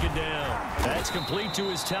 2nd down. That's complete to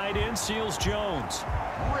his tight end, Seals Jones.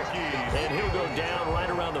 And he'll go down right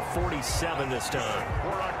around the 47 this time.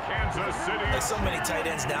 For a Kansas City. Like so many tight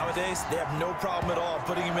ends nowadays, they have no problem at all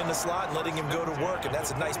putting him in the slot and letting him go to work. And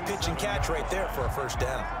that's a nice pitch and catch right there for a first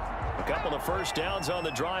down. A couple of first downs on the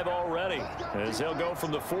drive already, as they'll go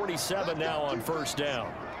from the 47 now on first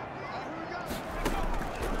down.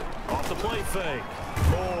 Off the play fake.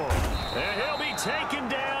 Moore. And he'll be taken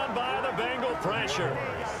down by the Bengal pressure.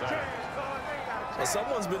 Well,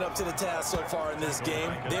 someone's been up to the task so far in this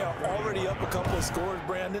game. They are already up a couple of scores,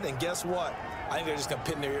 Brandon, and guess what? I think they're just going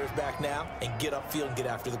to pin their ears back now and get upfield and get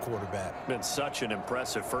after the quarterback. Been such an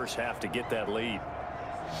impressive first half to get that lead.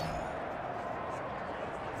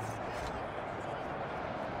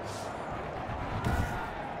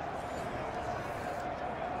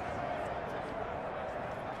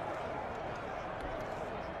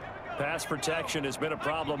 Pass protection has been a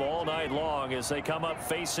problem all night long as they come up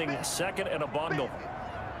facing second and a bundle.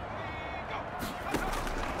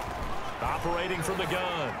 Operating from the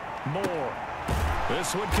gun. Moore.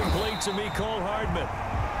 This one complete to Mecole Hardman.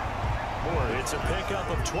 It's a pickup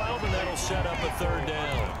of 12, and that'll set up a third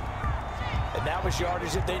down. And that was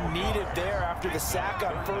yardage that they needed there after the sack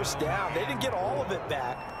on first down. They didn't get all of it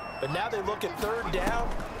back, but now they look at third down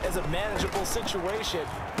as a manageable situation,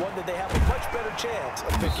 one that they have a much better chance of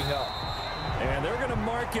picking up. And they're going to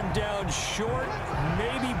mark him down short,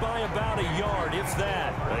 maybe by about a yard, if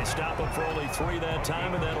that. They stop him for only 3 that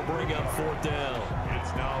time, and that'll bring up fourth down.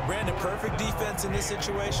 Brandon, perfect defense in this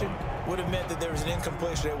situation would have meant that there was an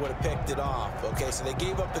incompletion. They would have picked it off. Okay, so they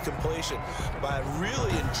gave up the completion, but I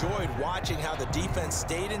really enjoyed watching how the defense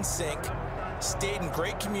stayed in sync, stayed in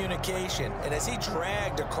great communication, and as he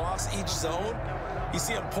dragged across each zone, you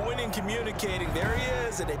see him pointing, communicating. There he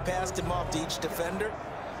is, and they passed him off to each defender.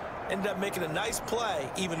 Ended up making a nice play,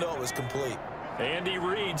 even though it was complete. Andy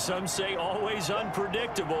Reid, some say always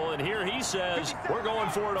unpredictable, and here he says, we're going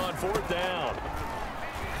for it on fourth down.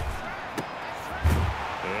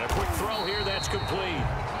 And a quick throw here, that's complete.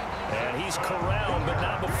 And he's corralled, but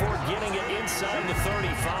not before getting it inside the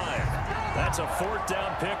 35. That's a fourth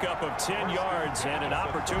down pickup of 10 yards, and an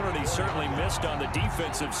opportunity certainly missed on the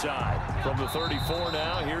defensive side. From the 34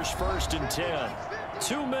 now, here's first and 10.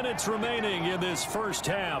 2 minutes remaining in this first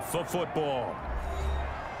half of football.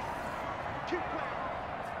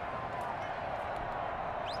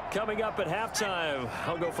 Coming up at halftime,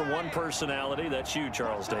 I'll go from one personality, that's you,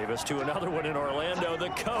 Charles Davis, to another one in Orlando, the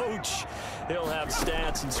coach. He'll have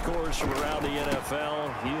stats and scores from around the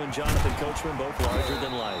NFL. You and Jonathan Coachman both larger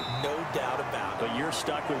than life. No doubt about it. But you're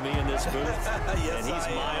stuck with me in this booth, yes, and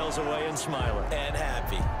he's miles away and smiling. And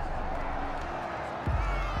happy.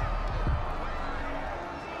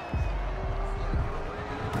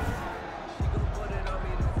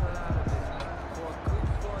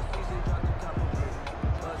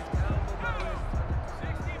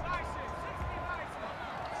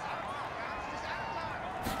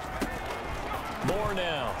 Moore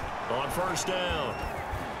now on first down.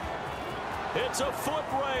 It's a foot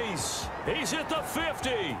race. He's at the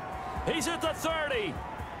 50. He's at the 30.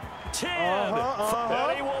 10.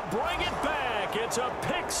 And he will bring it back. It's a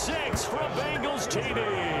pick six from Bengals TD.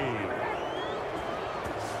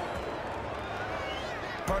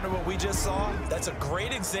 Partner, what we just saw, that's a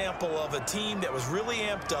great example of a team that was really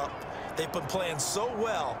amped up. They've been playing so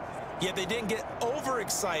well, yet they didn't get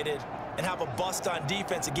overexcited and have a bust on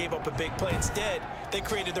defense and gave up a big play. Instead, they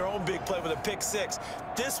created their own big play with a pick six.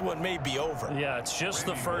 This one may be over. Yeah, it's just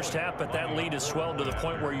the first half, but that lead has swelled to the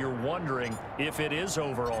point where you're wondering if it is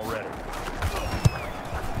over already.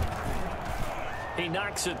 He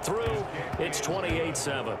knocks it through. It's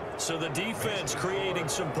 28-7. So the defense creating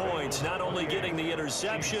some points, not only getting the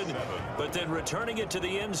interception, but then returning it to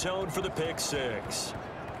the end zone for the pick six.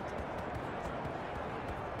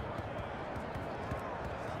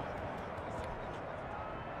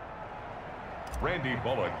 Randy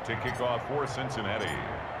Bullock to kick off for Cincinnati.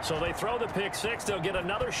 So they throw the pick six. They'll get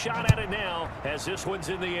another shot at it now as this one's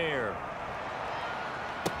in the air.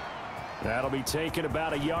 That'll be taken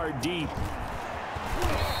about a yard deep.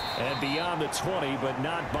 And beyond the 20, but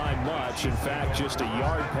not by much. In fact, just a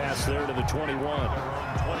yard pass there to the 21.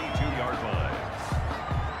 22-yard line.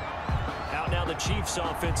 Out now the Chiefs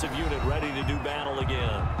offensive unit ready to do battle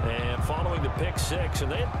again. And following the pick six,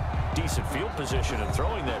 and they had decent field position in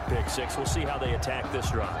throwing that pick six. We'll see how they attack this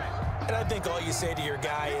drive. And I think all you say to your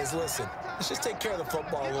guy is, listen, let's just take care of the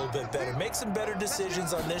football a little bit better. Make some better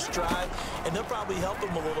decisions on this drive, and they'll probably help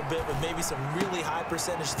him a little bit with maybe some really high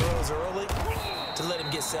percentage throws early to let him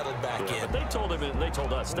get settled back in. But they told him, and they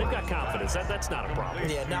told us, they've got confidence. That's not a problem.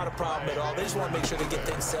 Yeah, not a problem at all. They just want to make sure they get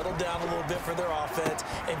things settled down a little bit for their offense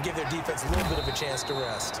and give their defense a little bit of a chance to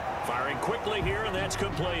rest. Firing quickly here, and that's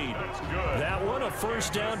complete. That one, a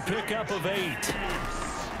first down pickup of 8.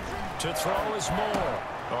 To throw is Moore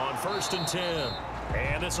on first and 10.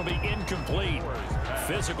 And this will be incomplete.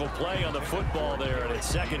 Physical play on the football there, and it's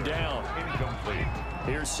second down. Incomplete.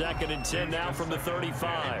 Here's 2nd and 10 now from the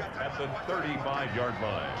 35. At the 35-yard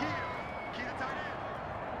line.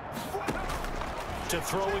 To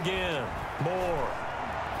throw again. Moore.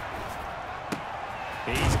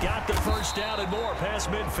 He's got the first down and more past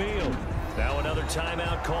midfield. Now another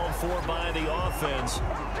timeout called for by the offense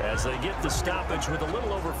as they get the stoppage with a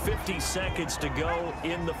little over 50 seconds to go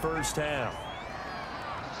in the first half.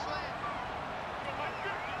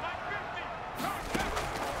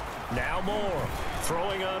 Now Moore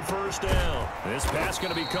throwing on first down. This pass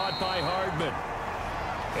going to be caught by Hardman.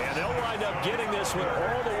 And they'll wind up getting this one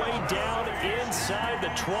all the way down inside the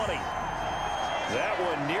 20. That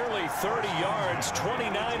one nearly 30 yards,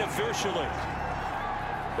 29 officially.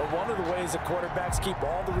 But one of the ways the quarterbacks keep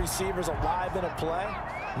all the receivers alive in a play,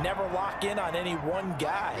 never lock in on any one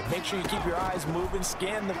guy. Make sure you keep your eyes moving,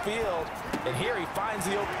 scan the field. And here he finds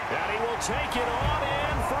the open. And he will take it on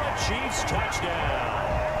in for a Chiefs touchdown.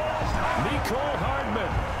 Mecole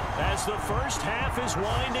Hardman as the first half is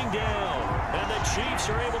winding down. And the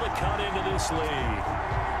Chiefs are able to cut into this lead.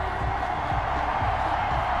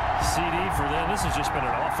 CD for them. This has just been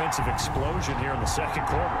an offensive explosion here in the second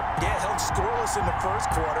quarter. Yeah, held scoreless in the first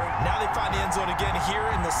quarter. Now they find the end zone again here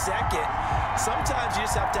in the second. Sometimes you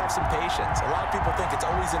just have to have some patience. A lot of people think it's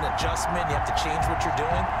always an adjustment. You have to change what you're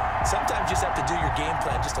doing. Sometimes you just have to do your game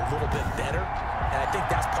plan just a little bit better. And I think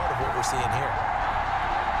that's part of what we're seeing here.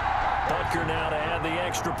 Butker now to add the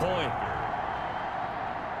extra point.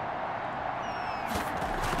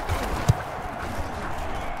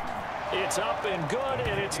 It's up and good,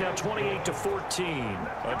 and it's now 28-14.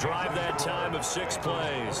 A drive that time of 6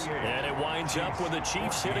 plays. And it winds up with the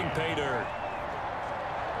Chiefs hitting pay dirt.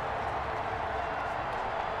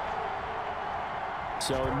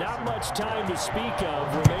 So not much time to speak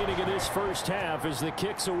of remaining in this first half as the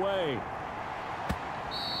kick's away.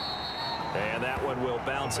 And that one will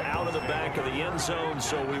bounce out of the back of the end zone,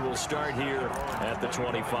 so we will start here at the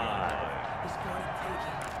 25.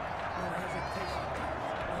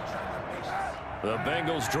 The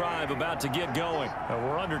Bengals drive about to get going.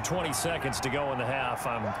 We're under 20 seconds to go in the half.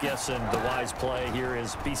 I'm guessing the wise play here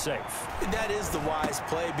is be safe. That is the wise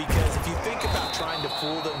play, because if you think about trying to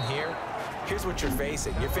fool them here, here's what you're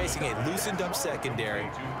facing. You're facing a loosened up secondary,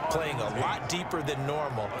 playing a lot deeper than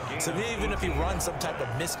normal. So even if you run some type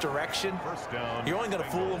of misdirection, you're only going to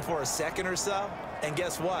fool them for a second or so. And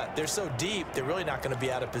guess what? They're so deep, they're really not going to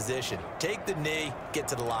be out of position. Take the knee, get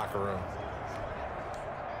to the locker room.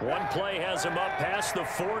 One play has him up past the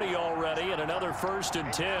 40 already, and another 1st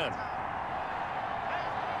and 10.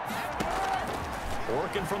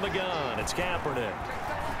 Working from the gun, it's Kaepernick.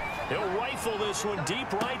 He'll rifle this one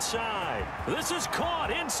deep right side. This is caught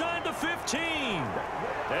inside the 15.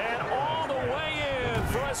 And all the way in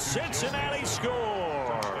for a Cincinnati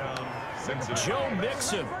score. Joe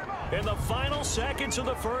Mixon in the final seconds of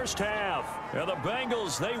the first half. And the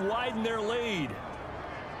Bengals, they widen their lead.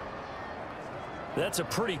 That's a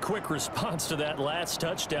pretty quick response to that last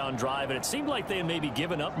touchdown drive, and it seemed like they had maybe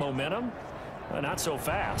given up momentum. Not so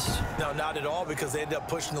fast. No, not at all, because they ended up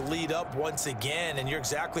pushing the lead up once again, and you're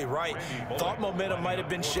exactly right. Thought momentum might have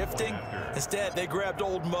been shifting. Instead, they grabbed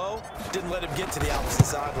old Mo, didn't let him get to the opposite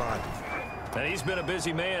sideline. And he's been a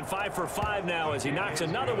busy man, 5 for 5 now as he knocks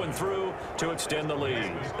another one through to extend the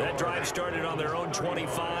lead. That drive started on their own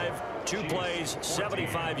 25. 2 plays,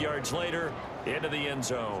 75 yards later, into the end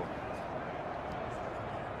zone.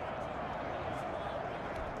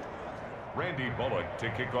 Randy Bullock to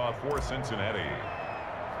kick off for Cincinnati.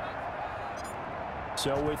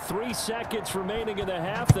 So with 3 seconds remaining in the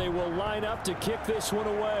half, they will line up to kick this one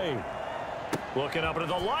away. Looking up into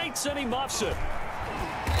the lights, and he muffs it.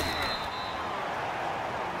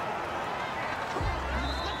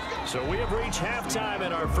 So we have reached halftime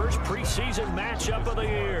in our first preseason matchup of the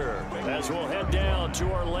year. As we'll head down to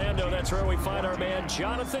Orlando, that's where we find our man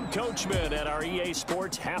Jonathan Coachman at our EA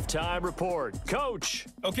Sports Halftime Report. Coach.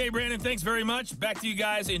 Okay, Brandon, thanks very much. Back to you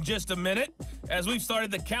guys in just a minute as we've started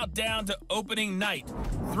the countdown to opening night.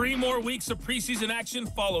 3 more weeks of preseason action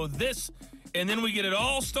follow this, and then we get it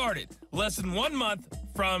all started less than 1 month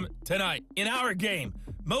from tonight. In our game,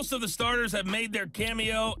 most of the starters have made their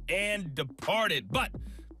cameo and departed, but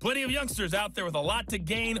plenty of youngsters out there with a lot to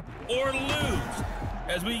gain or lose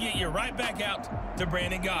as we get you right back out to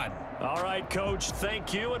Brandon Gaudin. All right, Coach,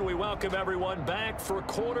 thank you, and we welcome everyone back for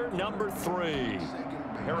quarter number 3.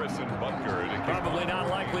 Harrison Butker to kick Probably not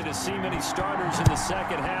likely to see many starters in the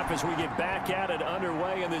second half as we get back at it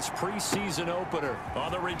underway in this preseason opener.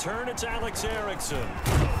 On the return, it's Alex Erickson.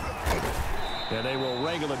 And they will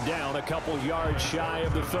wrangle him down a couple yards shy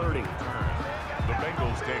of the 30. The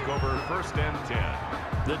Bengals take over 1st and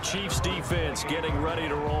 10. The Chiefs defense getting ready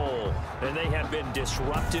to roll, and they have been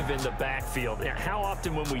disruptive in the backfield. How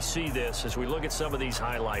often when we see this, as we look at some of these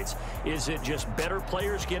highlights, is it just better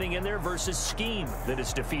players getting in there versus scheme that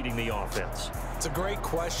is defeating the offense? It's a great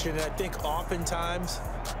question, and I think oftentimes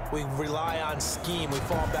we rely on scheme. We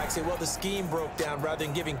fall back and say, well, the scheme broke down, rather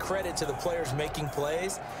than giving credit to the players making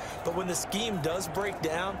plays. But when the scheme does break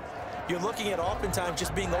down, you're looking at oftentimes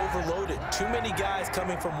just being overloaded. Too many guys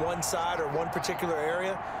coming from one side or one particular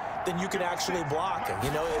area, then you can actually block them.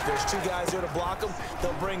 You know, if there's 2 guys there to block them,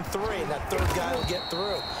 they'll bring 3, and that 3rd guy will get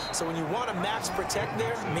through. So when you want to max protect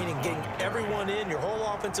there, meaning getting everyone in, your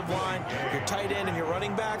whole offensive line, your tight end and your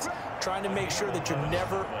running backs, trying to make sure that you're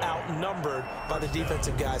never outnumbered by the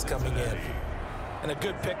defensive guys coming in. And a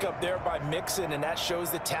good pickup there by Mixon, and that shows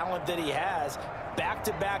the talent that he has.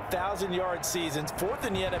 Back-to-back 1,000-yard seasons, 4th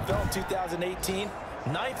in the NFL in 2018,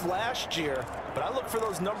 9th last year. But I look for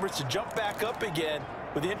those numbers to jump back up again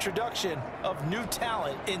with the introduction of new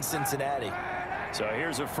talent in Cincinnati. So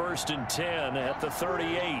here's a 1st and 10 at the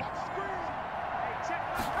 38.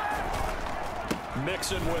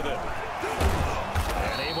 Mixon with it.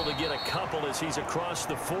 And able to get a couple as he's across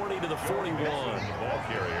the 40 to the 41. Ball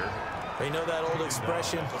carrier. You know that old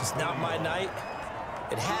expression, it's not my night?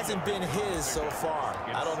 It hasn't been his so far.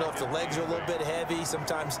 I don't know if the legs are a little bit heavy.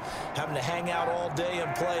 Sometimes having to hang out all day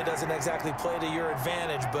and play doesn't exactly play to your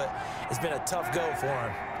advantage, but it's been a tough go for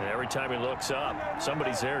him. And every time he looks up,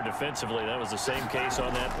 somebody's there defensively. That was the same case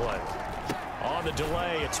on that play. On the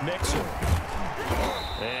delay, it's Mixon.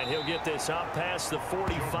 And he'll get this up past the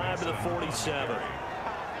 45 to the 47.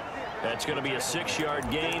 That's going to be a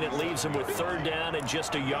 6-yard gain. It leaves him with 3rd down and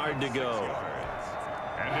just a yard to go.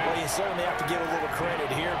 Well, you certainly have to give a little credit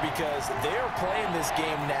here because they're playing this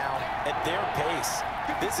game now at their pace.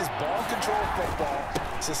 This is ball control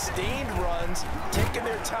football, sustained runs, taking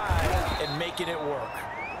their time and making it work.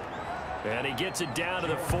 And he gets it down to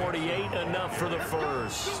the 48, enough for the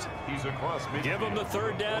 1st. He's across midfield. Give him the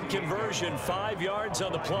 3rd down conversion, 5 yards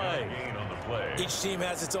on the play. Each team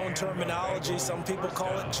has its own terminology. Some people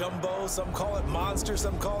call it jumbo, some call it monster,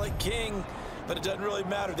 some call it king. But it doesn't really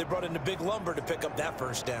matter. They brought in the big lumber to pick up that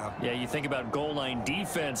 1st down. Yeah, you think about goal line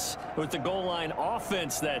defense with the goal line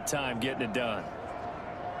offense that time getting it done.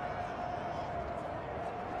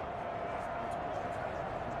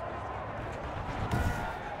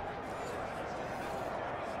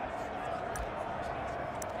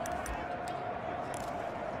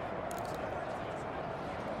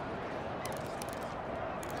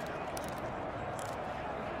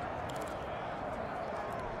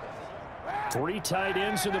 Three tight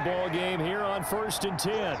ends in the ball game here on 1st and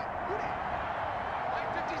 10.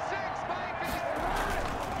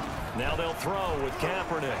 Now they'll throw with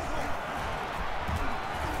Kaepernick.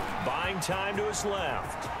 Buying time to his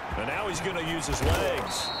left. And now he's going to use his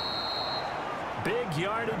legs. Big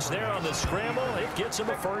yardage there on the scramble. It gets him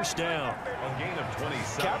a 1st down. A gain of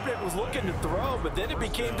 27. Kaepernick was looking to throw, but then it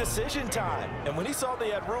became decision time. And when he saw they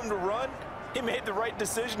had room to run, he made the right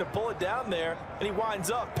decision to pull it down there, and he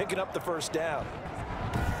winds up picking up the 1st down.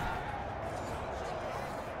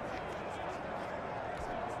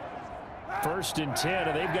 First and 10,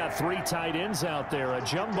 and they've got 3 tight ends out there. A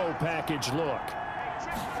jumbo package look.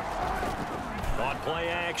 On play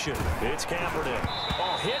action, it's Kaepernick.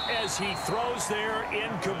 Oh, hit as he throws there,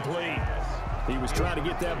 incomplete. He was trying to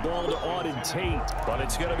get that ball to Auden Tate, but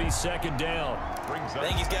it's going to be 2nd down. I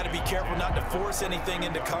think he's got to be careful not to force anything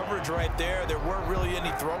into coverage right there. There weren't really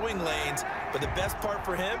any throwing lanes, but the best part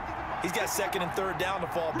for him, he's got 2nd and 3rd down to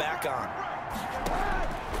fall back on.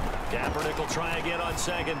 Kaepernick will try again on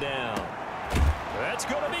 2nd down. That's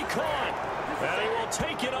going to be caught, and he will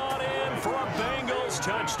take it on in for a Bengals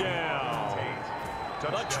touchdown.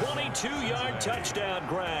 A 22-yard touchdown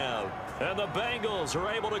grab, and the Bengals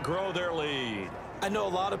are able to grow their lead. I know a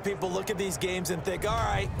lot of people look at these games and think, all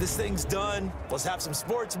right, this thing's done. Let's have some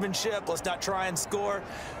sportsmanship. Let's not try and score.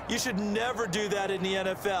 You should never do that in the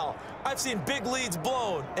NFL. I've seen big leads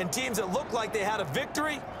blown, and teams that looked like they had a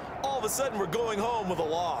victory, all of a sudden we're going home with a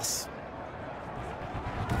loss.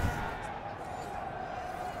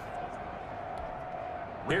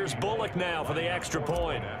 Here's Bullock now for the extra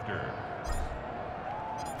point.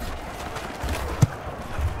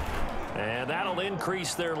 And that'll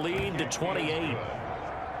increase their lead to 28.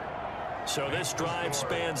 So this drive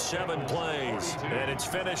spans 7 plays, and it's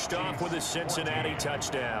finished off with a Cincinnati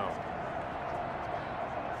touchdown.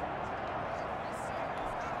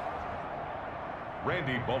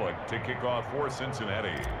 Randy Bullock to kick off for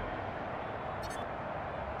Cincinnati.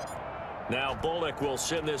 Now Bullock will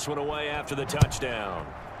send this one away after the touchdown.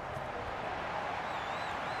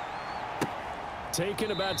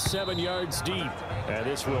 taken about 7 yards deep. And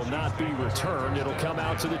this will not be returned. It'll come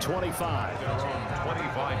out to the 25.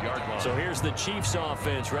 25-yard line. So here's the Chiefs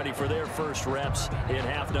offense ready for their first reps in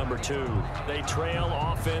half number 2. They trail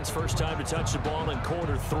offense, first time to touch the ball in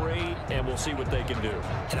quarter 3, and we'll see what they can do.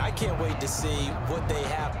 And I can't wait to see what they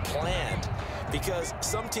have planned, because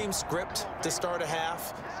some teams script to start a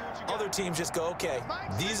half. Other teams just go, okay,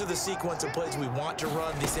 these are the sequence of plays we want to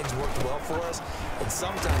run. These things worked well for us. And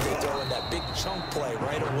sometimes they throw in that big chunk play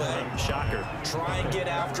right away. Shocker. Try and get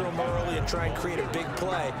after them early and try and create a big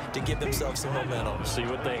play to give themselves some momentum. See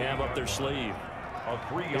what they have up their sleeve.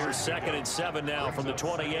 Here's 2nd and 7 now from the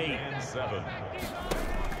 28.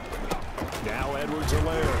 Now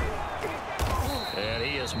Edwards-Helaire. And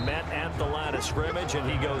he is met at the line of scrimmage, and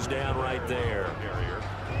he goes down right there.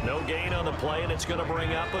 No gain on the play, and it's going to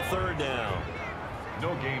bring up a 3rd down.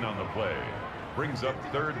 No gain on the play. Brings up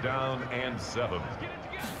 3rd down and 7.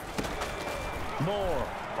 Moore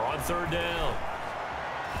on 3rd down.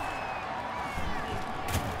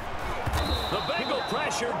 The Bengal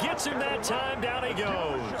pressure gets him that time. Down he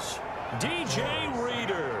goes. DJ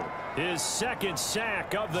Reader, his 2nd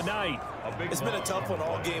sack of the night. It's been a tough one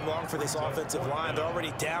all game long for this offensive line. They're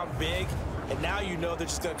already down big, and now you know they're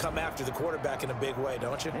just going to come after the quarterback in a big way,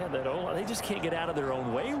 don't you? Man, they just can't get out of their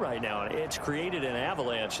own way right now. It's created an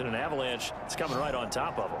avalanche, and an avalanche is coming right on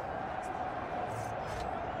top of them.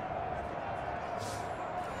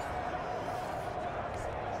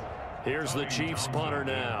 Here's the Chiefs punter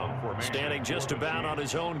now, standing just about on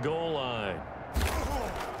his own goal line.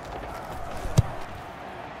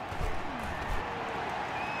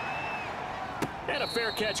 And a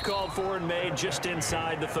fair catch called for and made just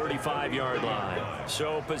inside the 35-yard line.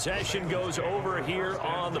 So possession goes over here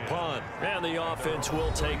on the punt. And the offense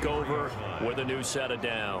will take over with a new set of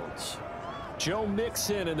downs. Joe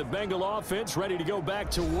Mixon and the Bengal offense ready to go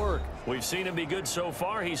back to work. We've seen him be good so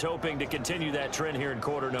far. He's hoping to continue that trend here in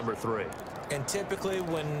quarter number 3. And typically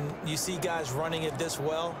when you see guys running it this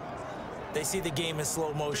well, they see the game in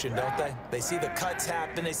slow motion, don't they? They see the cuts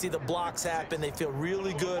happen. They see the blocks happen. They feel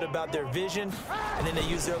really good about their vision, and then they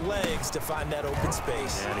use their legs to find that open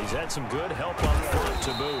space. And he's had some good help up front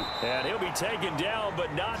to boot. And he'll be taken down,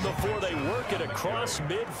 but not before they work it across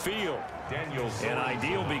midfield. An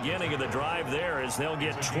ideal beginning of the drive there as they'll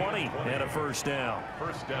get 20 and a 1st down.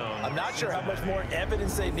 I'm not sure how much more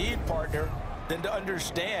evidence they need, partner, than to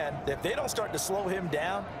understand that if they don't start to slow him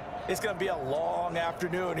down, it's going to be a long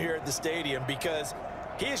afternoon here at the stadium, because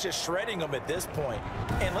he is just shredding them at this point.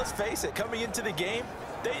 And let's face it, coming into the game,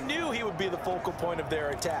 they knew he would be the focal point of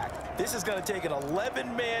their attack. This is going to take an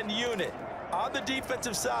 11-man unit on the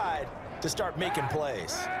defensive side to start making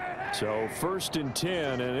plays. So 1st and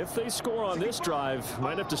 10, and if they score on this drive,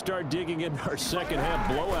 might have to start digging in our second-half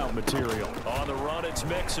blowout material. On the run, it's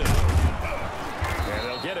Mixon. And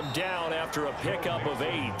they'll get him down after a pickup of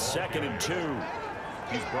 8, 2nd and 2.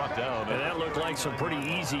 He's brought down. And that looked like some pretty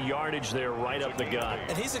easy yardage there right up the gut.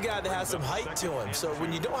 And he's a guy that has some height to him. So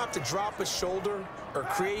when you don't have to drop a shoulder or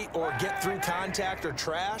create or get through contact or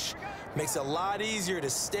trash, makes it a lot easier to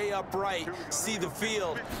stay upright, see the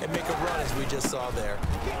field, and make a run as we just saw there.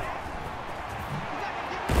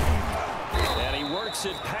 And he works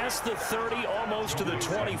it past the 30, almost to the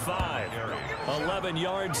 25. 11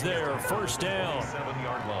 yards there, 1st down.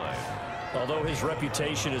 7-yard line. Although his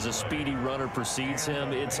reputation as a speedy runner precedes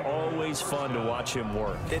him, it's always fun to watch him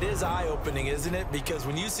work. It is eye-opening, isn't it? Because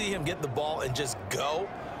when you see him get the ball and just go,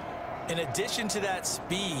 in addition to that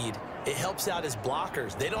speed, it helps out his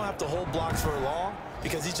blockers. They don't have to hold blocks for long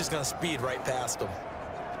because he's just going to speed right past them.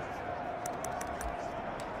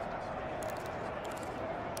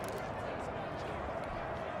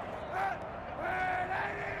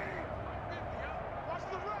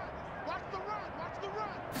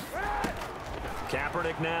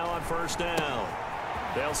 Kaepernick now on 1st down.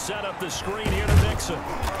 They'll set up the screen here to Mixon.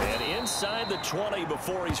 And inside the 20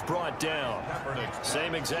 before he's brought down.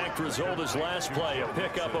 Same exact result as last play, a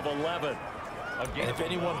pickup of 11. And if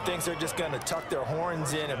anyone thinks they're just going to tuck their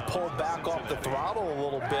horns in and pull back off the throttle a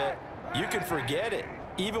little bit, you can forget it.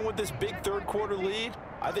 Even with this big 3rd quarter lead,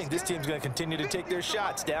 I think this team's going to continue to take their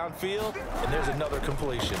shots downfield, and there's another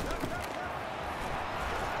completion.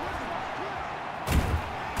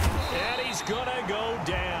 He's gonna go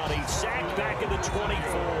down. He's sacked back at the 24.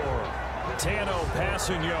 Tano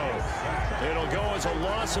Passanio. It'll go as a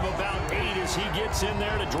loss of about 8 as he gets in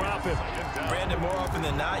there to drop him. Brandon, more often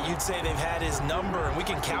than not, you'd say they've had his number, and we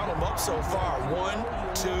can count them up so far. 1,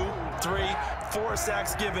 2, 3, 4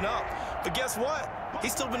 sacks given up. But guess what?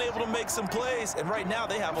 He's still been able to make some plays, and right now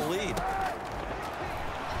they have a lead.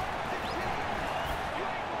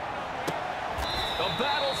 A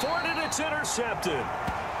battle for it, and it's intercepted.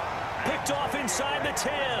 Picked off inside the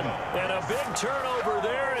 10. And a big turnover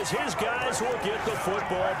there as his guys will get the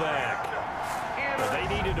football back. But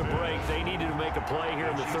they needed a break. They needed to make a play here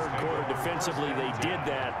in the third quarter. Defensively, they did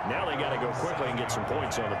that. Now they got to go quickly and get some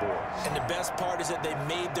points on the board. And the best part is that they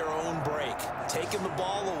made their own break, taking the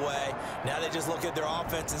ball away. Now they just look at their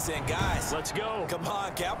offense and saying, guys, let's go. Come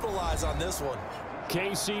on, capitalize on this one.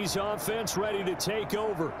 KC's offense ready to take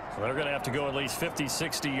over. Well, they're going to have to go at least 50,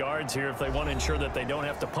 60 yards here if they want to ensure that they don't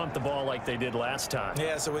have to punt the ball like they did last time.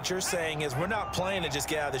 Yeah, so what you're saying is we're not playing to just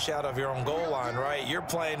get out of the shadow of your own goal line, right? You're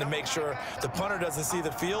playing to make sure the punter doesn't see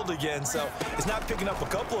the field again. So it's not picking up a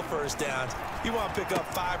couple of first downs. You want to pick up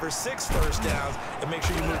 5 or 6 first downs and make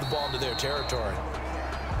sure you move the ball into their territory.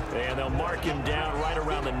 And they'll mark him down right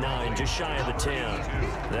around the 9, just shy of the 10.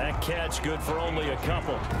 That catch good for only a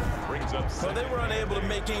couple. Well, they were unable to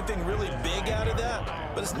make anything really big out of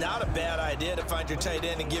that, but it's not a bad idea to find your tight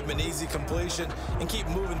end and give him an easy completion and keep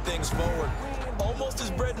moving things forward. Almost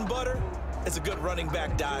as bread and butter as a good running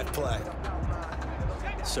back dive play.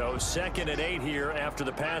 So 2nd and 8 here after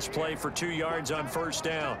the pass play for 2 yards on first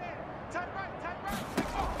down.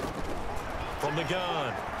 From the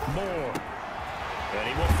gun, Moore. And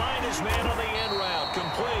he will find his man on the end route,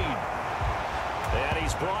 complete. And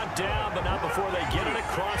he's brought down, but not before they get it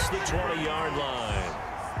across the 20-yard line.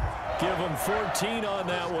 Give him 14 on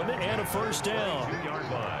that one and a first down.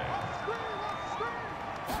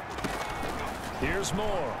 Here's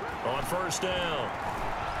Moore on first down.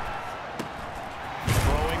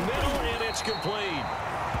 Throwing middle, and it's complete.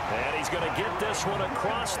 And he's going to get this one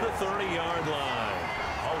across the 30-yard line.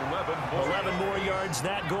 11 more yards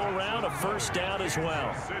that go around, a first down as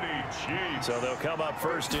well. So they'll come up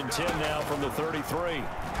 1st and 10 now from the 33.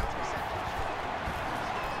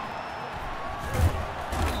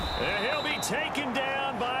 And he'll be taken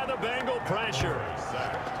down by the Bengal pressure.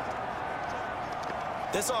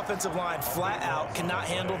 This offensive line flat out cannot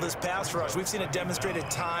handle this pass rush. We've seen it demonstrated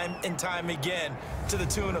time and time again to the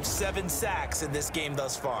tune of 7 sacks in this game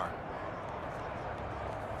thus far.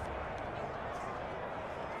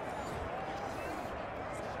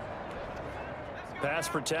 Pass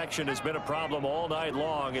protection has been a problem all night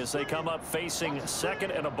long as they come up facing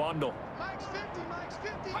 2nd and a bundle.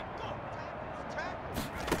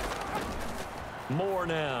 Moore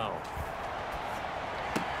now.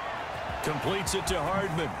 Completes it to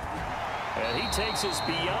Hardman. And he takes us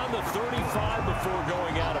beyond the 35 before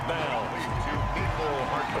going out of bounds.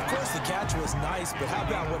 Of course, the catch was nice, but how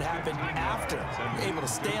about what happened after? Able to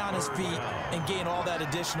stay on his feet and gain all that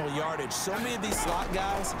additional yardage. So many of these slot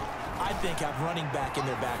guys, I think, have running back in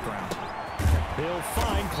their background. He'll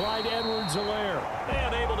find Clyde Edwards-Helaire.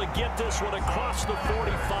 And able to get this one across the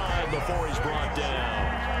 45 before he's brought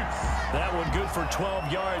down. That one good for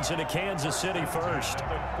 12 yards into Kansas City first.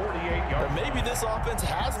 Or maybe this offense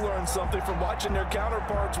has learned something from watching their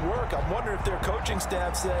counterparts work. I'm wondering if their coaching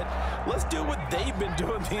staff said, let's do what they've been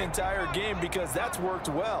doing the entire game because that's worked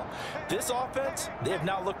well. This offense, they have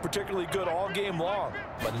not looked particularly good all game long.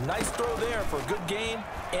 But a nice throw there for a good gain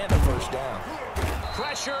and a first down.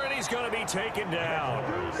 Pressure, and he's going to be taken down.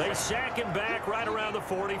 They sack him back right around the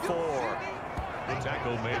 44. The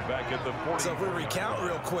tackle made back at the 40. So if we recount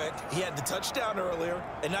real quick, he had the touchdown earlier,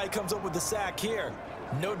 and now he comes up with the sack here.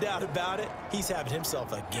 No doubt about it, he's having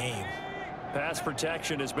himself a game. Pass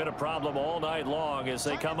protection has been a problem all night long as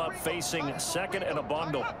they come up facing 2nd and a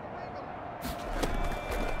bundle.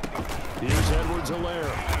 Here's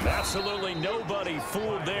Edwards-Helaire. Absolutely nobody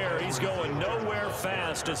fooled there. He's going nowhere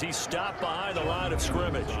fast as he's stopped behind the line of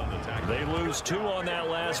scrimmage. They lose 2 on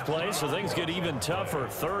that last play, so things get even tougher.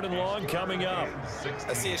 3rd and long coming up.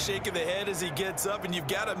 I see a shake of the head as he gets up, and you've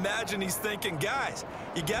got to imagine he's thinking, guys,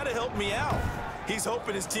 you got to help me out. He's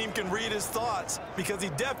hoping his team can read his thoughts because he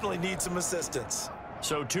definitely needs some assistance.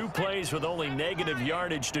 So 2 plays with only negative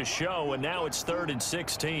yardage to show, and now it's 3rd and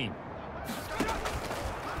 16.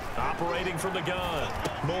 Operating from the gun,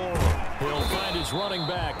 Moore. He'll find his running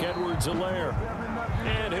back, Edwards-Helaire.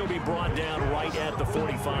 And he'll be brought down right at the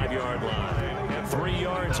 45-yard line. 3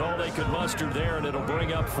 yards, all they could muster there, and it'll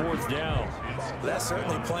bring up 4th down. That's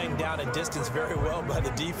certainly playing down a distance very well by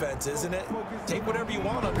the defense, isn't it? Take whatever you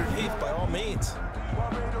want underneath, by all means.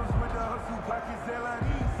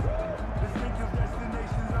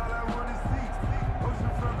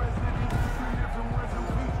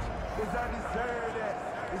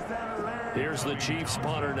 Here's the Chiefs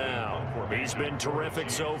punter now. He's been terrific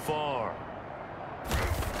so far.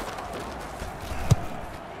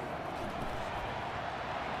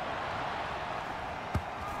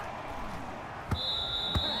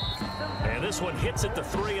 And this one hits at the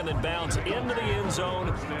 3 and then bounds into the end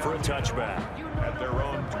zone for a touchback. At their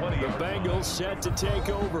own 20. The Bengals set to take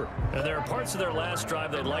over. And there are parts of their last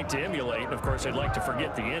drive they'd like to emulate. And, of course, they'd like to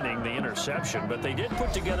forget the inning, the interception. But they did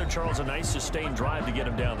put together, Charles, a nice sustained drive to get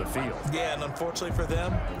him down the field. Yeah, and unfortunately for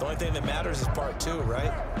them, the only thing that matters is part 2,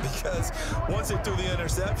 right? Because once they threw the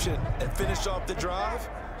interception and finished off the drive,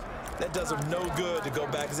 that does them no good to go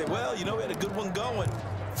back and say, well, you know, we had a good one going.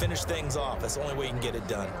 Finish things off. That's the only way you can get it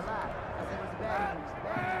done.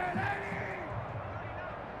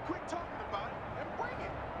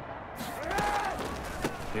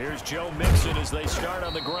 Here's Joe Mixon as they start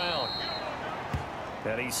on the ground.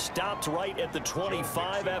 And he stopped right at the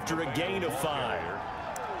 25 after a gain of 5.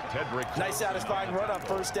 Nice satisfying run on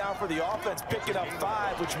first down for the offense, picking up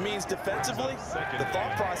 5, which means defensively, the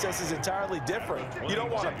thought process is entirely different. You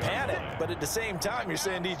don't want to panic, but at the same time, you're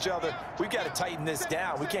saying to each other, we've got to tighten this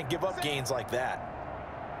down. We can't give up gains like that.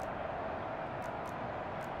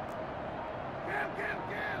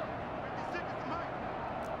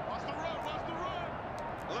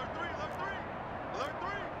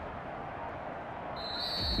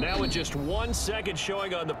 Now with just 1 second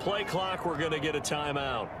showing on the play clock, we're going to get a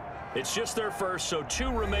timeout. It's just their first, so 2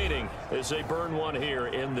 remaining as they burn one here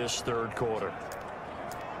in this third quarter.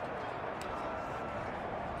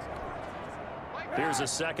 Here's a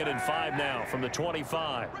 2nd and 5 now from the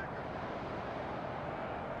 25.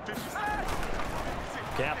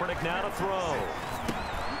 Kaepernick now to throw.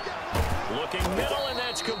 Looking middle, and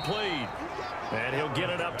that's complete. And he'll get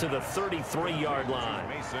it up to the 33-yard line.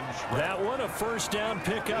 That one a first down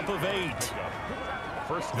pickup of 8.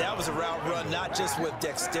 That was a route run not just with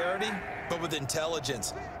dexterity, but with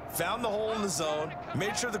intelligence. Found the hole in the zone,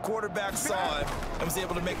 made sure the quarterback saw him, and was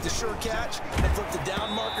able to make the sure catch and flip the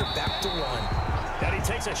down marker back to 1. And he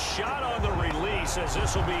takes a shot on the release as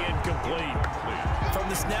this will be incomplete. From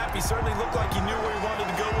the snap, he certainly looked like he knew where he wanted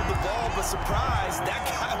to go with the ball, but surprise, that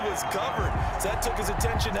guy was covered. So that took his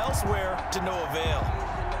attention elsewhere to no avail.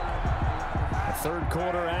 A third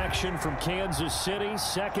quarter action from Kansas City,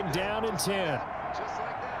 2nd down and 10.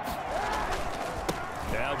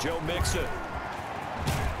 Now Joe Mixon.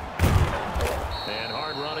 And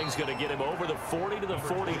hard running's going to get him over the 40 to the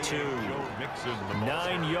 42.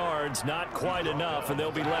 9 yards, not quite enough, and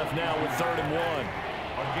they'll be left now with 3rd and 1.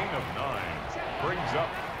 A gain of 9 brings up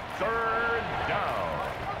 3rd down.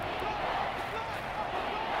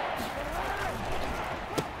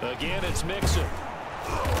 Again, it's Mixon.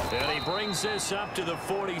 And he brings this up to the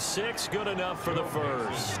 46. Good enough for the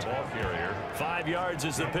first. 5 yards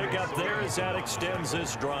is the pickup there as that extends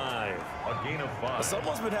this drive. A gain of 5.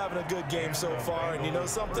 Someone's been having a good game so far, and you know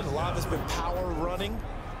something? A lot of it's been power running.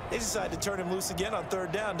 They decided to turn him loose again on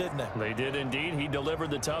 3rd down, didn't they? They did indeed. He delivered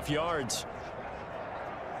the tough yards.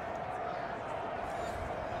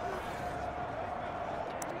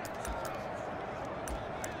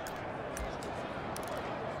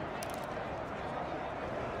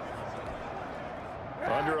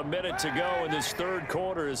 Under a minute to go in this third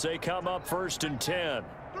quarter as they come up 1st and 10.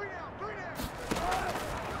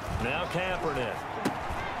 Now Kaepernick.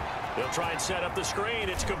 He'll try and set up the screen.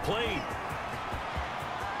 It's complete.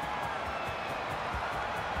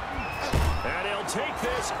 And he'll take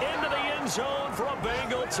this into the end zone for a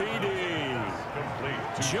Bengal TD.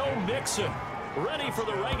 Joe Mixon ready for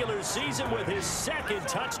the regular season with his 2nd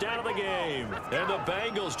touchdown of the game. And the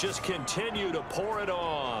Bengals just continue to pour it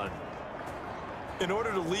on. In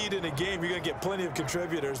order to lead in a game, you're going to get plenty of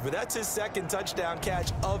contributors, but that's his 2nd touchdown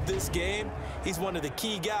catch of this game. He's one of the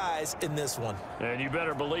key guys in this one. And you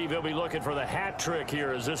better believe he'll be looking for the hat trick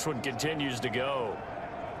here as this one continues to go.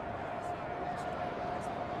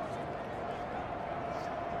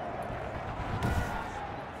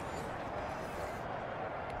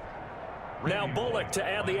 Now Bullock to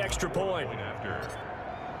add the extra point.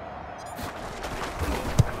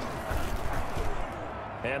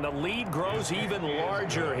 And the lead grows even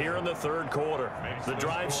larger here in the third quarter. The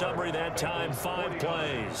drive summary that time, 5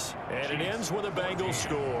 plays. And it ends with a Bengals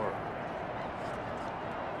score.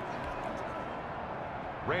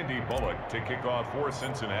 Randy Bullock to kick off for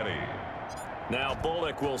Cincinnati. Now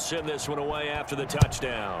Bullock will send this one away after the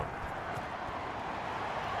touchdown.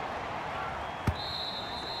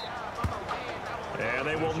 And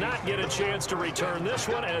they will not get a chance to return this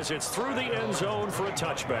one as it's through the end zone for a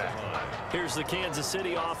touchback. Here's the Kansas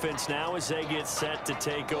City offense now as they get set to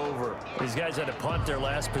take over. These guys had to punt their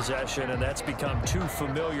last possession, and that's become too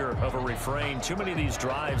familiar of a refrain. Too many of these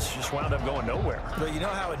drives just wound up going nowhere. Well, you know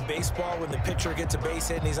how in baseball, when the pitcher gets a base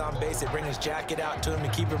hit and he's on base, they bring his jacket out to him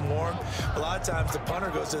to keep him warm? A lot of times the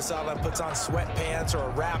punter goes to the sideline, puts on sweatpants or a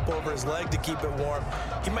wrap over his leg to keep it warm.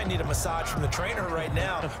 He might need a massage from the trainer right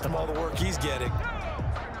now from all the work he's getting.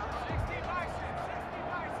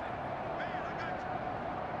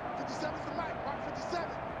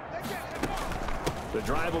 The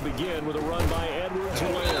drive will begin with a run by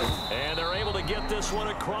Edwards-Helaire. And they're able to get this one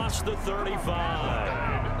across the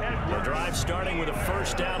 35. The drive starting with a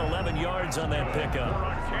first down, 11 yards on that pickup.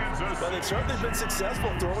 Well, they've certainly been successful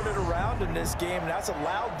throwing it around in this game, and that's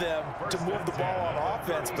allowed them to move the ball on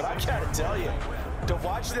offense. But I've got to tell you, to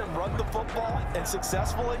watch them run the football and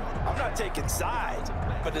successfully, I'm not taking sides.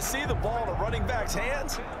 But to see the ball in a running back's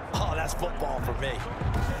hands, oh, that's football for me.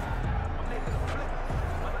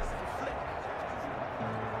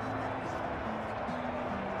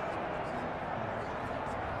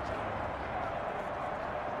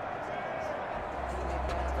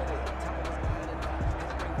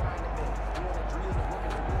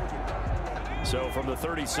 So from the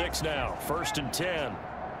 36 now, 1st and 10.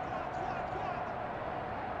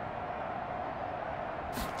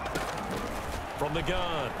 From the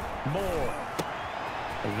gun, Moore.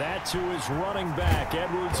 That to his running back,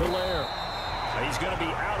 Edwards-Helaire. He's going to be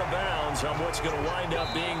out of bounds on what's going to wind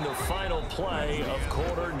up being the final play of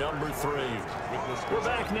quarter number 3. We're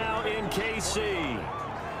back now in KC.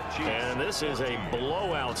 And this is a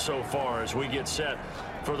blowout so far as we get set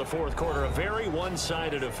for the 4th quarter. A very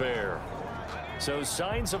one-sided affair. So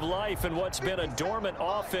signs of life in what's been a dormant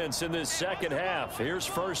offense in this second half. Here's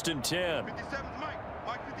 1st and 10.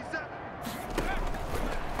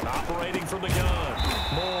 Operating from the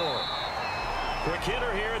gun. Moore. Quick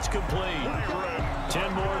hitter here. It's complete.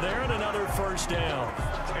 10 more there and another first down.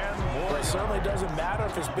 Well, it certainly doesn't matter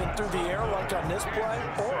if it's been through the air like on this play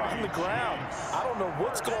or on the ground. I don't know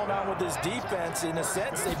what's going on with this defense. In a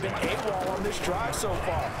sense, they've been AWOL on this drive so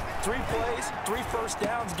far. 3 plays, 3 first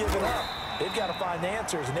downs given up. They've got to find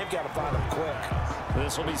answers, and they've got to find them quick.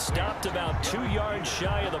 This will be stopped about 2 yards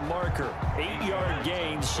shy of the marker. 8-yard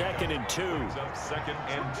gain, 2nd and 2. 2nd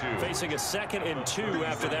and 2. Facing a 2nd and 2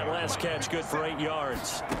 after that last catch, good for 8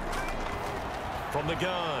 yards. From the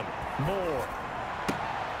gun, Moore.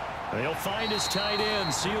 He'll find his tight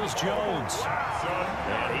end, Seals Jones.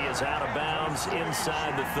 And he is out of bounds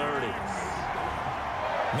inside the 30.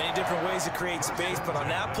 Many different ways to create space, but on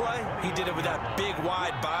that play, he did it with that big,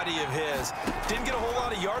 wide body of his. Didn't get a whole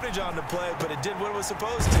lot of yardage on the play, but it did what it was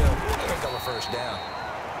supposed to. Pick up a first down.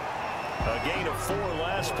 A gain of 4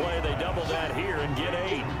 last play. They double that here and get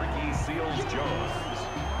 8. Seals Jones.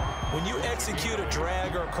 When you execute a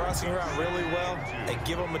drag or a crossing route really well and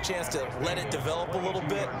give them a chance to let it develop a little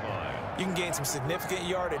bit, you can gain some significant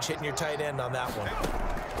yardage hitting your tight end on that one.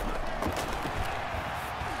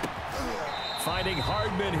 Finding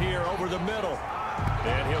Hardman here over the middle.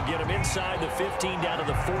 And he'll get him inside the 15 down to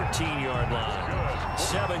the 14-yard line.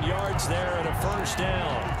 7 yards there and a first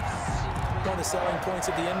down. One of the selling points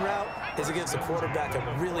of the in route is it gives the quarterback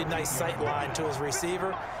a really nice sight line to his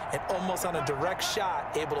receiver and almost on a direct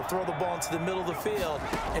shot able to throw the ball into the middle of the field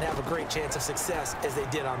and have a great chance of success as they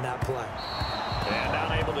did on that play. And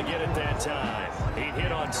not able to get it that time. He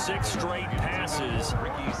hit on 6 straight passes.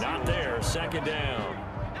 Not there, 2nd down.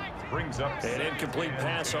 Brings up an incomplete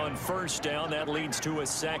pass on first down. That leads to a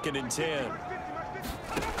 2nd and 10.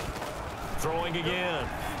 Throwing again.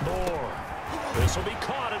 Moore. This will be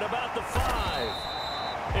caught at about the 5.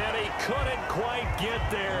 And he couldn't quite get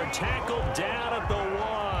there. Tackled down at the 1.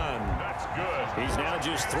 That's good. He's now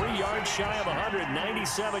just 3 yards shy of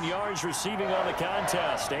 197 yards receiving on the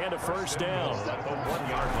contest. And a first down. At the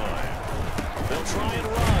 1-yard line. They'll try and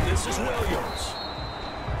run. This is Williams.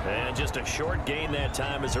 And just a short gain that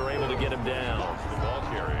time as they're able to get him down. The ball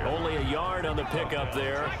carrier. Only a yard on the pickup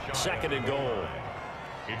there. 2nd and goal.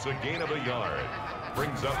 It's a gain of a yard.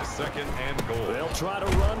 Brings up 2nd and goal. They'll try to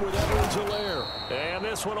run with Edwards-Helaire. And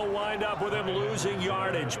this one will wind up with him losing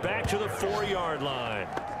yardage. Back to the 4-yard line.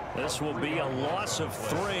 This will be a loss of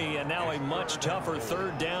 3, and now a much tougher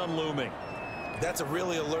 3rd down looming. That's a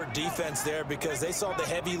really alert defense there because they saw the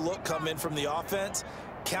heavy look come in from the offense,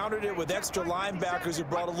 countered it with extra linebackers who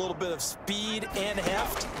brought a little bit of speed and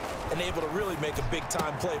heft, and able to really make a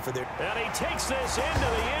big-time play for their... And he takes this into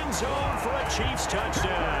the end zone for a Chiefs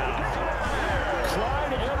touchdown.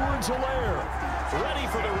 Clyde Edwards-Helaire ready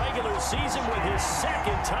for the regular season with his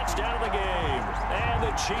 2nd touchdown of the game. And the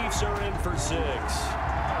the Chiefs are in for 6.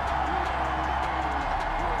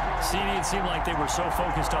 CD, it seemed like they were so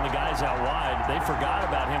focused on the guys out wide, they forgot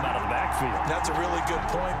about him out of the backfield. That's a really good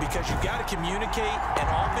point because you've got to communicate, and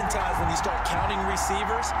oftentimes when you start counting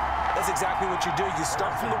receivers, that's exactly what you do. You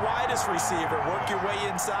start from the widest receiver, work your way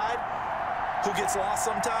inside. Who gets lost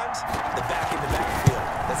sometimes? The back in the backfield.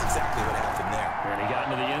 That's exactly what happened there. And he got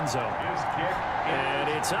into the end zone. And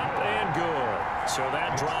it's up and good. So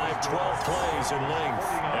that drive, 12 plays in length.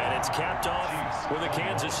 And it's capped off with a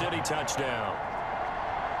Kansas City touchdown.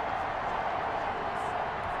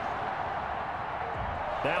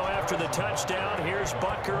 Now after the touchdown, here's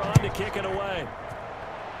Butker on to kick it away.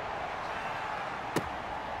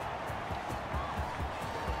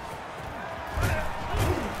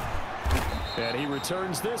 And he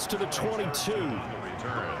returns this to the 22.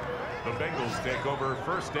 The Bengals take over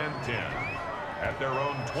 1st and 10 at their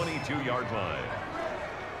own 22-yard line.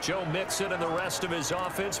 Joe Mixon and the rest of his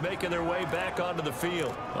offense making their way back onto the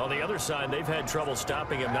field. On the other side, they've had trouble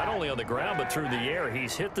stopping him not only on the ground but through the air.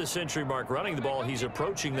 He's hit the century mark running the ball. He's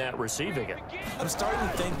approaching that receiving it. I'm starting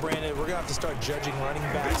to think, Brandon, we're going to have to start judging running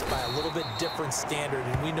backs by a little bit different standard.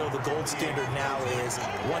 And we know the gold standard now is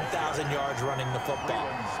 1,000 yards running the football.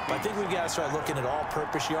 But I think we've got to start looking at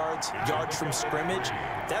all-purpose yards, yards from scrimmage.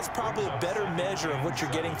 That's probably a better measure of what you're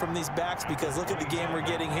getting from these backs because look at the game we're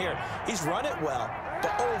getting here. He's run it well,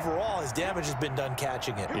 but overall his damage has been done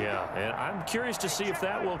catching it. Yeah, and I'm curious to see if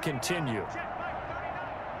that will continue.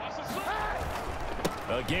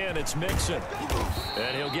 Again, it's Mixon.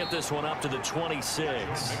 And he'll get this one up to the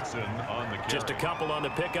 26. Mixon on the carry. Just a couple on the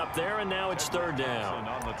pickup there, and now it's 3rd down.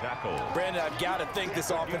 On the tackle. Brandon, I've got to think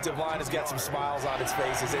this offensive line has got some smiles on its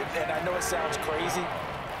faces. And I know it sounds crazy,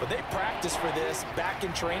 but they practiced for this back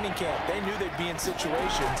in training camp. They knew they'd be in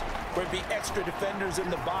situations where there'd be extra defenders in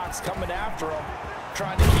the box coming after them,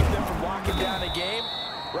 trying to keep them from locking down a game.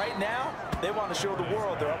 Right now, they want to show the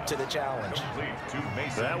world they're up to the challenge.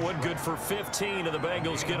 That one good for 15, and the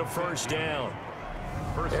Bengals get a 1st down.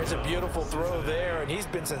 There's a beautiful throw there, and he's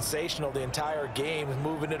been sensational the entire game,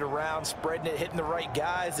 moving it around, spreading it, hitting the right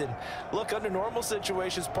guys. And look, under normal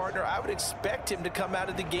situations, partner, I would expect him to come out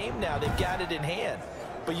of the game now. They've got it in hand.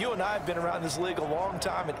 But you and I have been around this league a long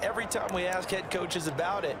time, and every time we ask head coaches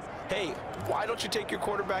about it, hey, why don't you take your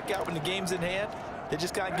quarterback out when the game's in hand? They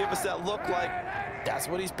just kind of give us that look like that's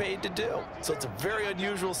what he's paid to do. So it's a very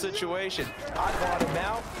unusual situation. I want him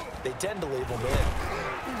out. They tend to leave him in.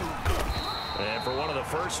 And for one of the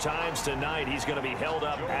first times tonight, he's going to be held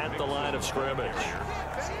up at the line of scrimmage.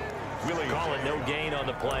 Call it no gain on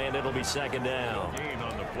the play, and it'll be 2nd down.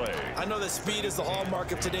 I know that speed is the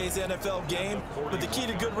hallmark of today's NFL game, but the key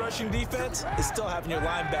to good rushing defense is still having your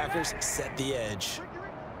linebackers set the edge.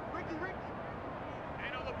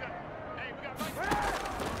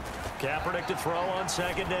 Kaepernick to throw on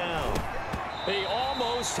 2nd down. He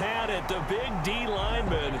almost had it. The big D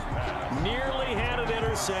lineman nearly had an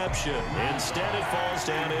interception. Instead, it falls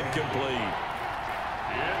down incomplete.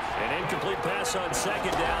 An incomplete pass on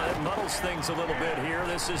 2nd down. It muddles things a little bit here.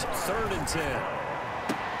 This is 3rd and 10.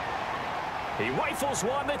 He rifles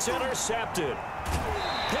one that's intercepted.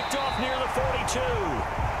 Picked off near the 42.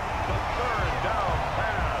 The 3rd down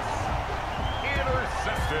pass.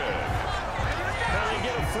 Intercepted. Now they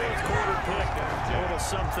get a 4th quarter pick. A little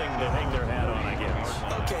something to hang their hat on, I guess.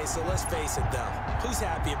 Okay, so let's face it, though. Who's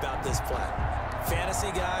happy about this play?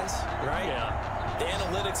 Fantasy guys, right? Yeah. The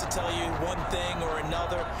analytics will tell you one thing or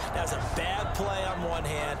another. That's a bad play on one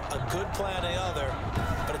hand, a good play on the other,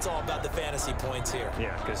 but it's all about the fantasy points here.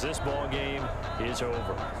 Yeah, because this ball game is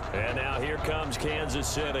over. And now here comes Kansas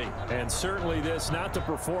City. And certainly this, not the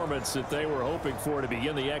performance that they were hoping for to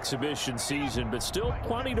begin the exhibition season, but still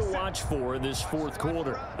plenty to watch for in this 4th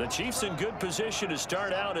quarter. The Chiefs in good position to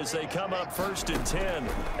start out as they come up 1st and 10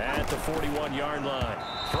 at the 41-yard line.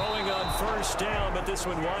 Throwing on 1st down, but this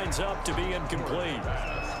one winds up to be incomplete.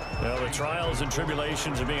 Well, the trials and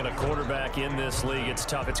tribulations of being a quarterback in this league, it's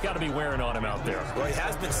tough. It's got to be wearing on him out there. Well, he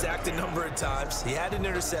has been sacked a number of times. He had an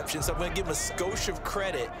interception, so I'm going to give him a skosh of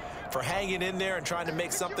credit for hanging in there and trying to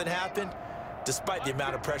make something happen, despite the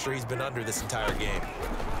amount of pressure he's been under this entire game.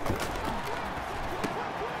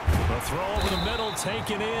 The throw over the middle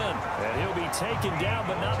taken in. And he'll be taken down,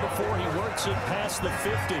 but not before he works it past the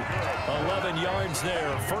 50. 11 yards there,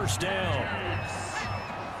 1st down.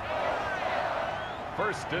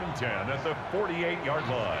 1st and 10 at the 48-yard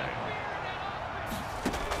line.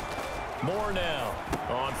 More now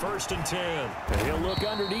on 1st and 10. And he'll look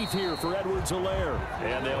underneath here for Edwards-Helaire.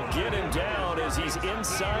 And they'll get him down as he's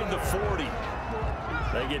inside the 40.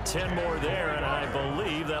 They get 10 more there, and I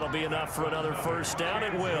believe that'll be enough for another 1st down.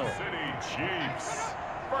 It will. City Chiefs,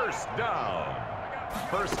 1st down.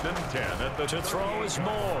 First and 10 at the To throw is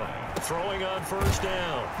Moore. Throwing on first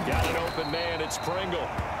down. Got an open man. It's Pringle.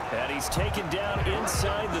 And he's taken down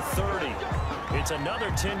inside the 30. It's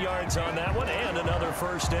another 10 yards on that one and another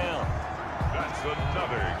first down. That's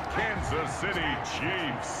another Kansas City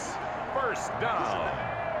Chiefs. First down.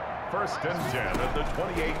 First and 10 at the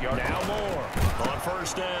 28-yard line. Now Moore on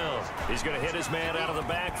first down. He's going to hit his man out of the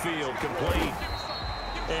backfield. Complete.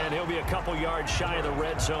 And he'll be a couple yards shy of the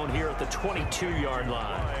red zone here at the 22-yard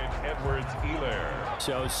line. Edwards-Helaire.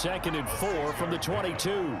 So 2nd and 4 from the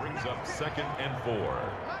 22. Brings up 2nd and 4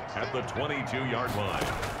 at the 22-yard line.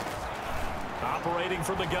 Operating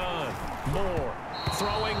from the gun. Moore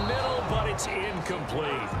throwing middle, but it's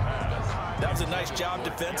incomplete. That was a nice job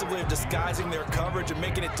defensively of disguising their coverage and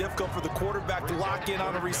making it difficult for the quarterback to lock in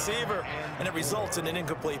on a receiver, and it results in an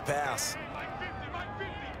incomplete pass.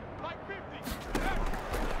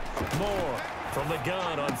 Moore from the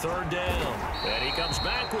gun on 3rd down. And he comes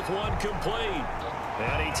back with one complete.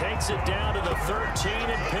 And he takes it down to the 13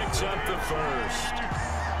 and picks up the first.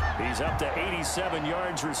 He's up to 87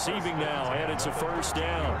 yards receiving now, and it's a first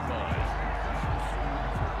down.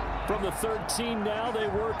 From the 13 now, they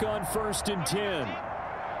work on 1st and 10.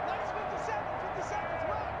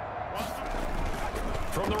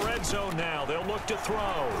 From the red zone now, they'll look to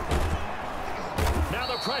throw. Now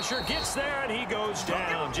the pressure gets there, and he goes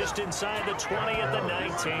down just inside the 20 at the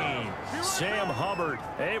 19. Sam Hubbard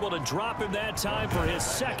able to drop him that time for his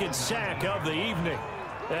 2nd sack of the evening.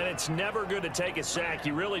 And it's never good to take a sack.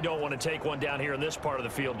 You really don't want to take one down here in this part of the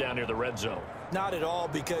field down near the red zone. Not at all,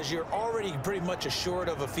 because you're already pretty much assured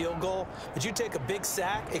of a field goal. But you take a big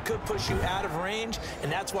sack, it could push you out of range, and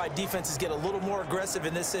that's why defenses get a little more aggressive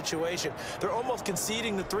in this situation. They're almost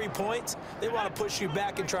conceding the 3 points. They want to push you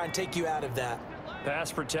back and try and take you out of that.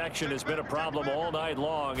 Pass protection has been a problem all night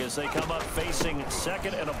long as they come up facing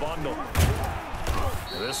 2nd and a bundle.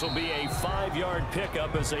 This will be a 5-yard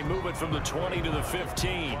pickup as they move it from the 20 to the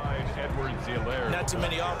 15. Edwards-Helaire. Not too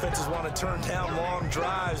many offenses want to turn down long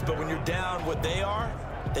drives, but when you're down what they are,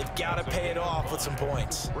 they've got to pay it off with some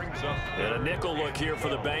points. And a nickel look here for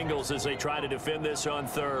the Bengals as they try to defend this on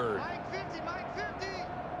 3rd.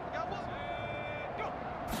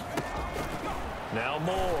 Now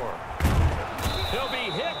Moore. He'll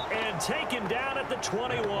be hit and taken down at the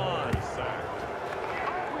 21.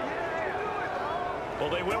 Well,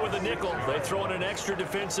 they went with a nickel. They throw in an extra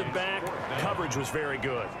defensive back. Coverage was very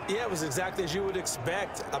good. Yeah, it was exactly as you would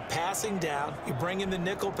expect. A passing down. You bring in the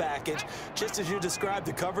nickel package. Just as you described,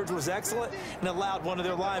 the coverage was excellent and allowed one of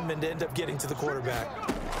their linemen to end up getting to the quarterback.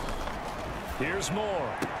 Here's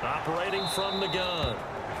Moore operating from the gun.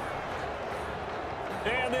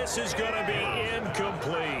 And this is going to be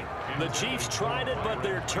incomplete. The Chiefs tried it, but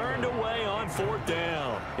they're turned away on 4th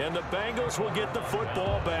down. And the Bengals will get the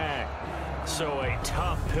football back. So a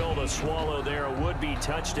tough pill to swallow there. A would-be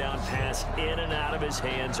touchdown pass in and out of his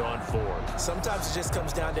hands on 4th. Sometimes it just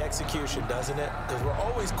comes down to execution, doesn't it? Because we're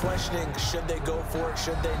always questioning, should they go for it,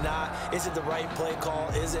 should they not? Is it the right play call,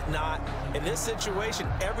 is it not? In this situation,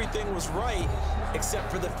 everything was right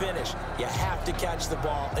except for the finish. You have to catch the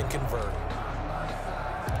ball and convert.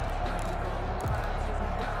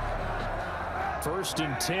 1st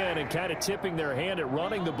and 10, and kind of tipping their hand at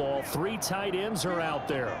running the ball. 3 tight ends are out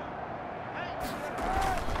there.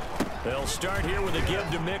 They'll start here with a give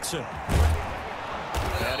to Mixon.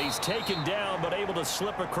 And he's taken down, but able to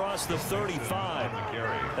slip across the 35.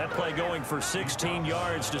 That play going for 16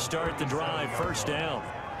 yards to start the drive. 1st down.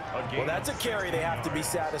 Well, that's a carry they have to be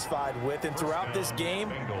satisfied with, and throughout this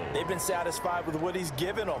game, they've been satisfied with what he's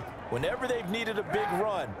given them. Whenever they've needed a big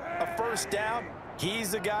run, a 1st down,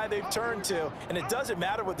 he's the guy they've turned to, and it doesn't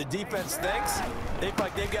matter what the defense thinks. They feel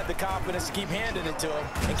like they've got the confidence to keep handing it to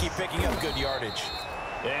him and keep picking up good yardage.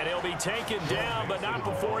 And he'll be taken down, but not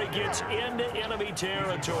before he gets into enemy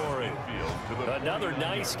territory. Another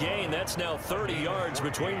nice gain. That's now 30 yards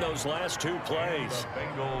between those last 2 plays.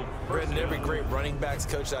 Brendan, every great running backs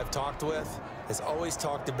coach I've talked with has always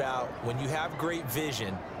talked about when you have great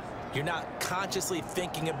vision, you're not consciously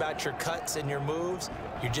thinking about your cuts and your moves.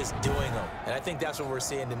 You're just doing them. And I think that's what we're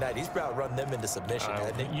seeing tonight. He's about to run them into submission,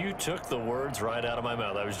 hasn't he? You took the words right out of my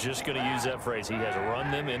mouth. I was just going to use that phrase. He has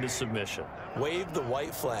run them into submission. Wave the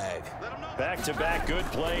white flag. Back-to-back good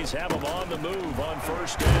plays have them on the move on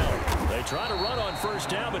 1st down. They try to run on 1st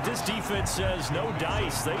down, but this defense says no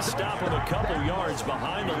dice. They stop them a couple yards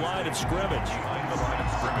behind the line of scrimmage.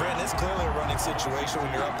 Brandon, it's clearly a running situation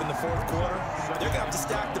when you're up in the 4th quarter. They're going to have to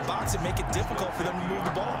stack the box and make it difficult for them to move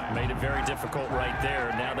the ball. Made it very difficult right there.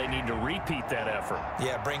 Now they need to repeat that effort.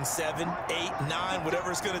 Yeah, bring 7, 8, 9,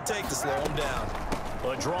 whatever it's going to take to slow them down.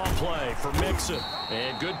 A draw play for Mixon.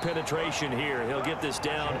 And good penetration here. He'll get this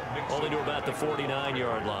down only to about the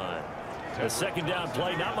 49-yard line. A second down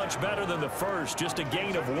play, not much better than the first. Just a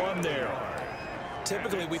gain of 1 there.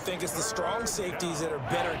 Typically, we think it's the strong safeties that are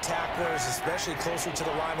better tacklers, especially closer to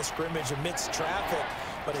the line of scrimmage amidst traffic.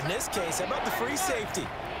 But in this case, how about the free safety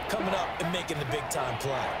coming up and making the big-time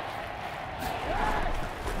play?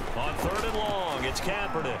 On 3rd and long, it's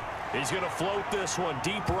Kaepernick. He's going to float this one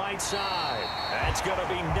deep right side. That's going to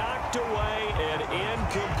be knocked away and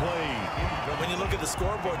incomplete. When you look at the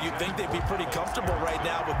scoreboard, you'd think they'd be pretty comfortable right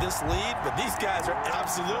now with this lead, but these guys are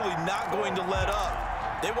absolutely not going to let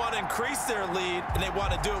up. They want to increase their lead, and they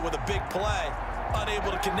want to do it with a big play.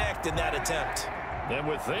 Unable to connect in that attempt. And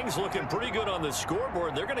with things looking pretty good on the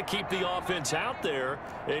scoreboard, they're going to keep the offense out there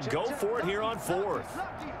and go for it here on 4th.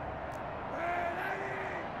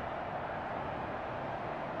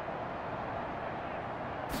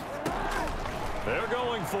 They're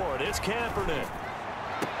going for it. It's Kaepernick.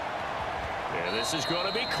 And this is going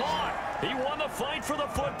to be caught. He won the fight for the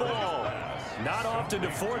football. Not often do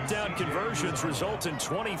 4th down conversions result in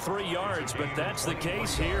 23 yards, but that's the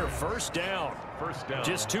case here. First down.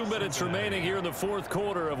 Just 2 minutes remaining here in the 4th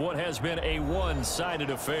quarter of what has been a one-sided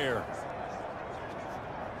affair.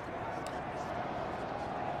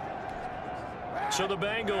 So the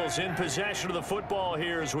Bengals in possession of the football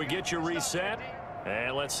here as we get you reset.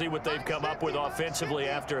 And let's see what they've come up with offensively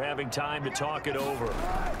after having time to talk it over.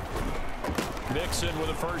 Mixon with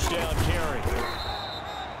a first down carry.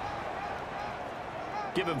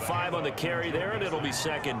 Give him 5 on the carry there, and it'll be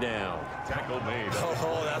 2nd down. Tackle made.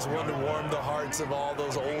 Oh, that's one to warm the hearts of all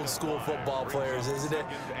those old-school football players, isn't it?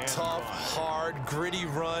 Tough, hard, gritty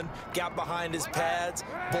run. Got behind his pads,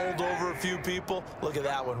 bowled over a few people. Look at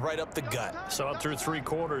that one, right up the gut. So up through 3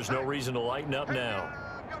 quarters, no reason to lighten up now.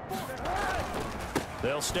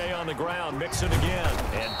 They'll stay on the ground, Mixon again.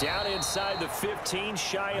 And down inside the 15,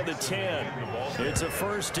 shy of the 10. It's a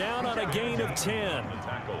first down on a gain of 10.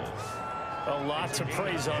 A lot to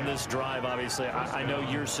praise on this drive, obviously. I know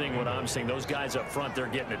you're seeing what I'm seeing. Those guys up front, they're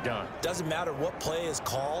getting it done. Doesn't matter what play is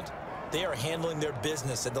called. They are handling their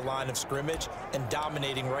business at the line of scrimmage and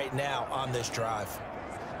dominating right now on this drive.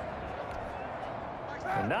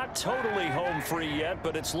 And not totally home free yet,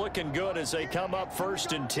 but it's looking good as they come up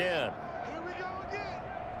 1st and 10.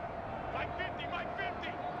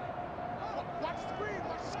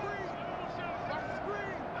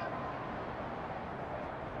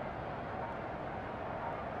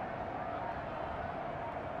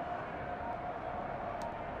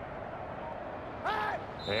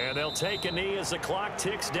 And they'll take a knee as the clock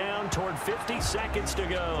ticks down toward 50 seconds to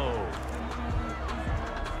go.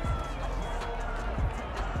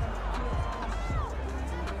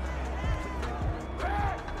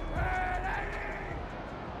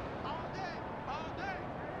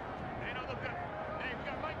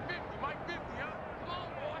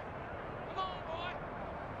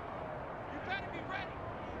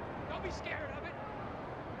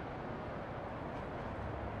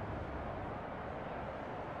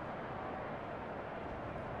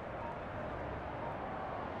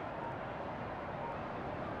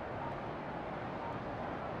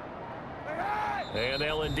 And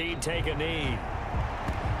they'll indeed take a knee.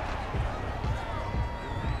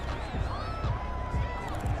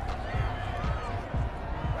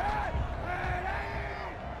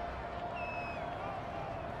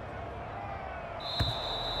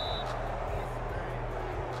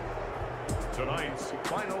 Tonight's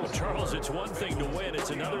final. Charles, it's one thing to win.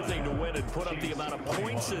 It's another thing to win and put up the amount of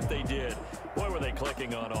points that they did. Boy, were they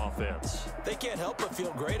clicking on offense. They can't help but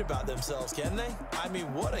feel great about themselves, can they? I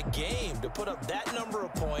mean, what a game to put up that number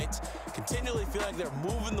of points, continually feel like they're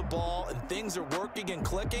moving the ball and things are working and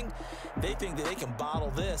clicking. They think that they can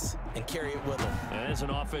bottle this and carry it with them. And as an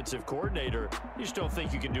offensive coordinator, you just don't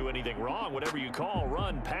think you can do anything wrong. Whatever you call,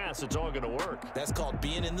 run, pass, it's all going to work. That's called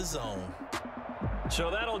being in the zone. So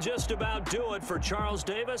that'll just about do it for Charles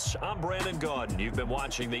Davis. I'm Brandon Gaudin. You've been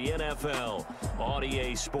watching the NFL on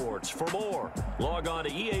EA Sports. For more, log on to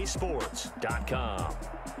easports.com.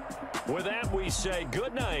 With that, we say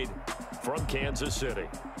good night from Kansas City.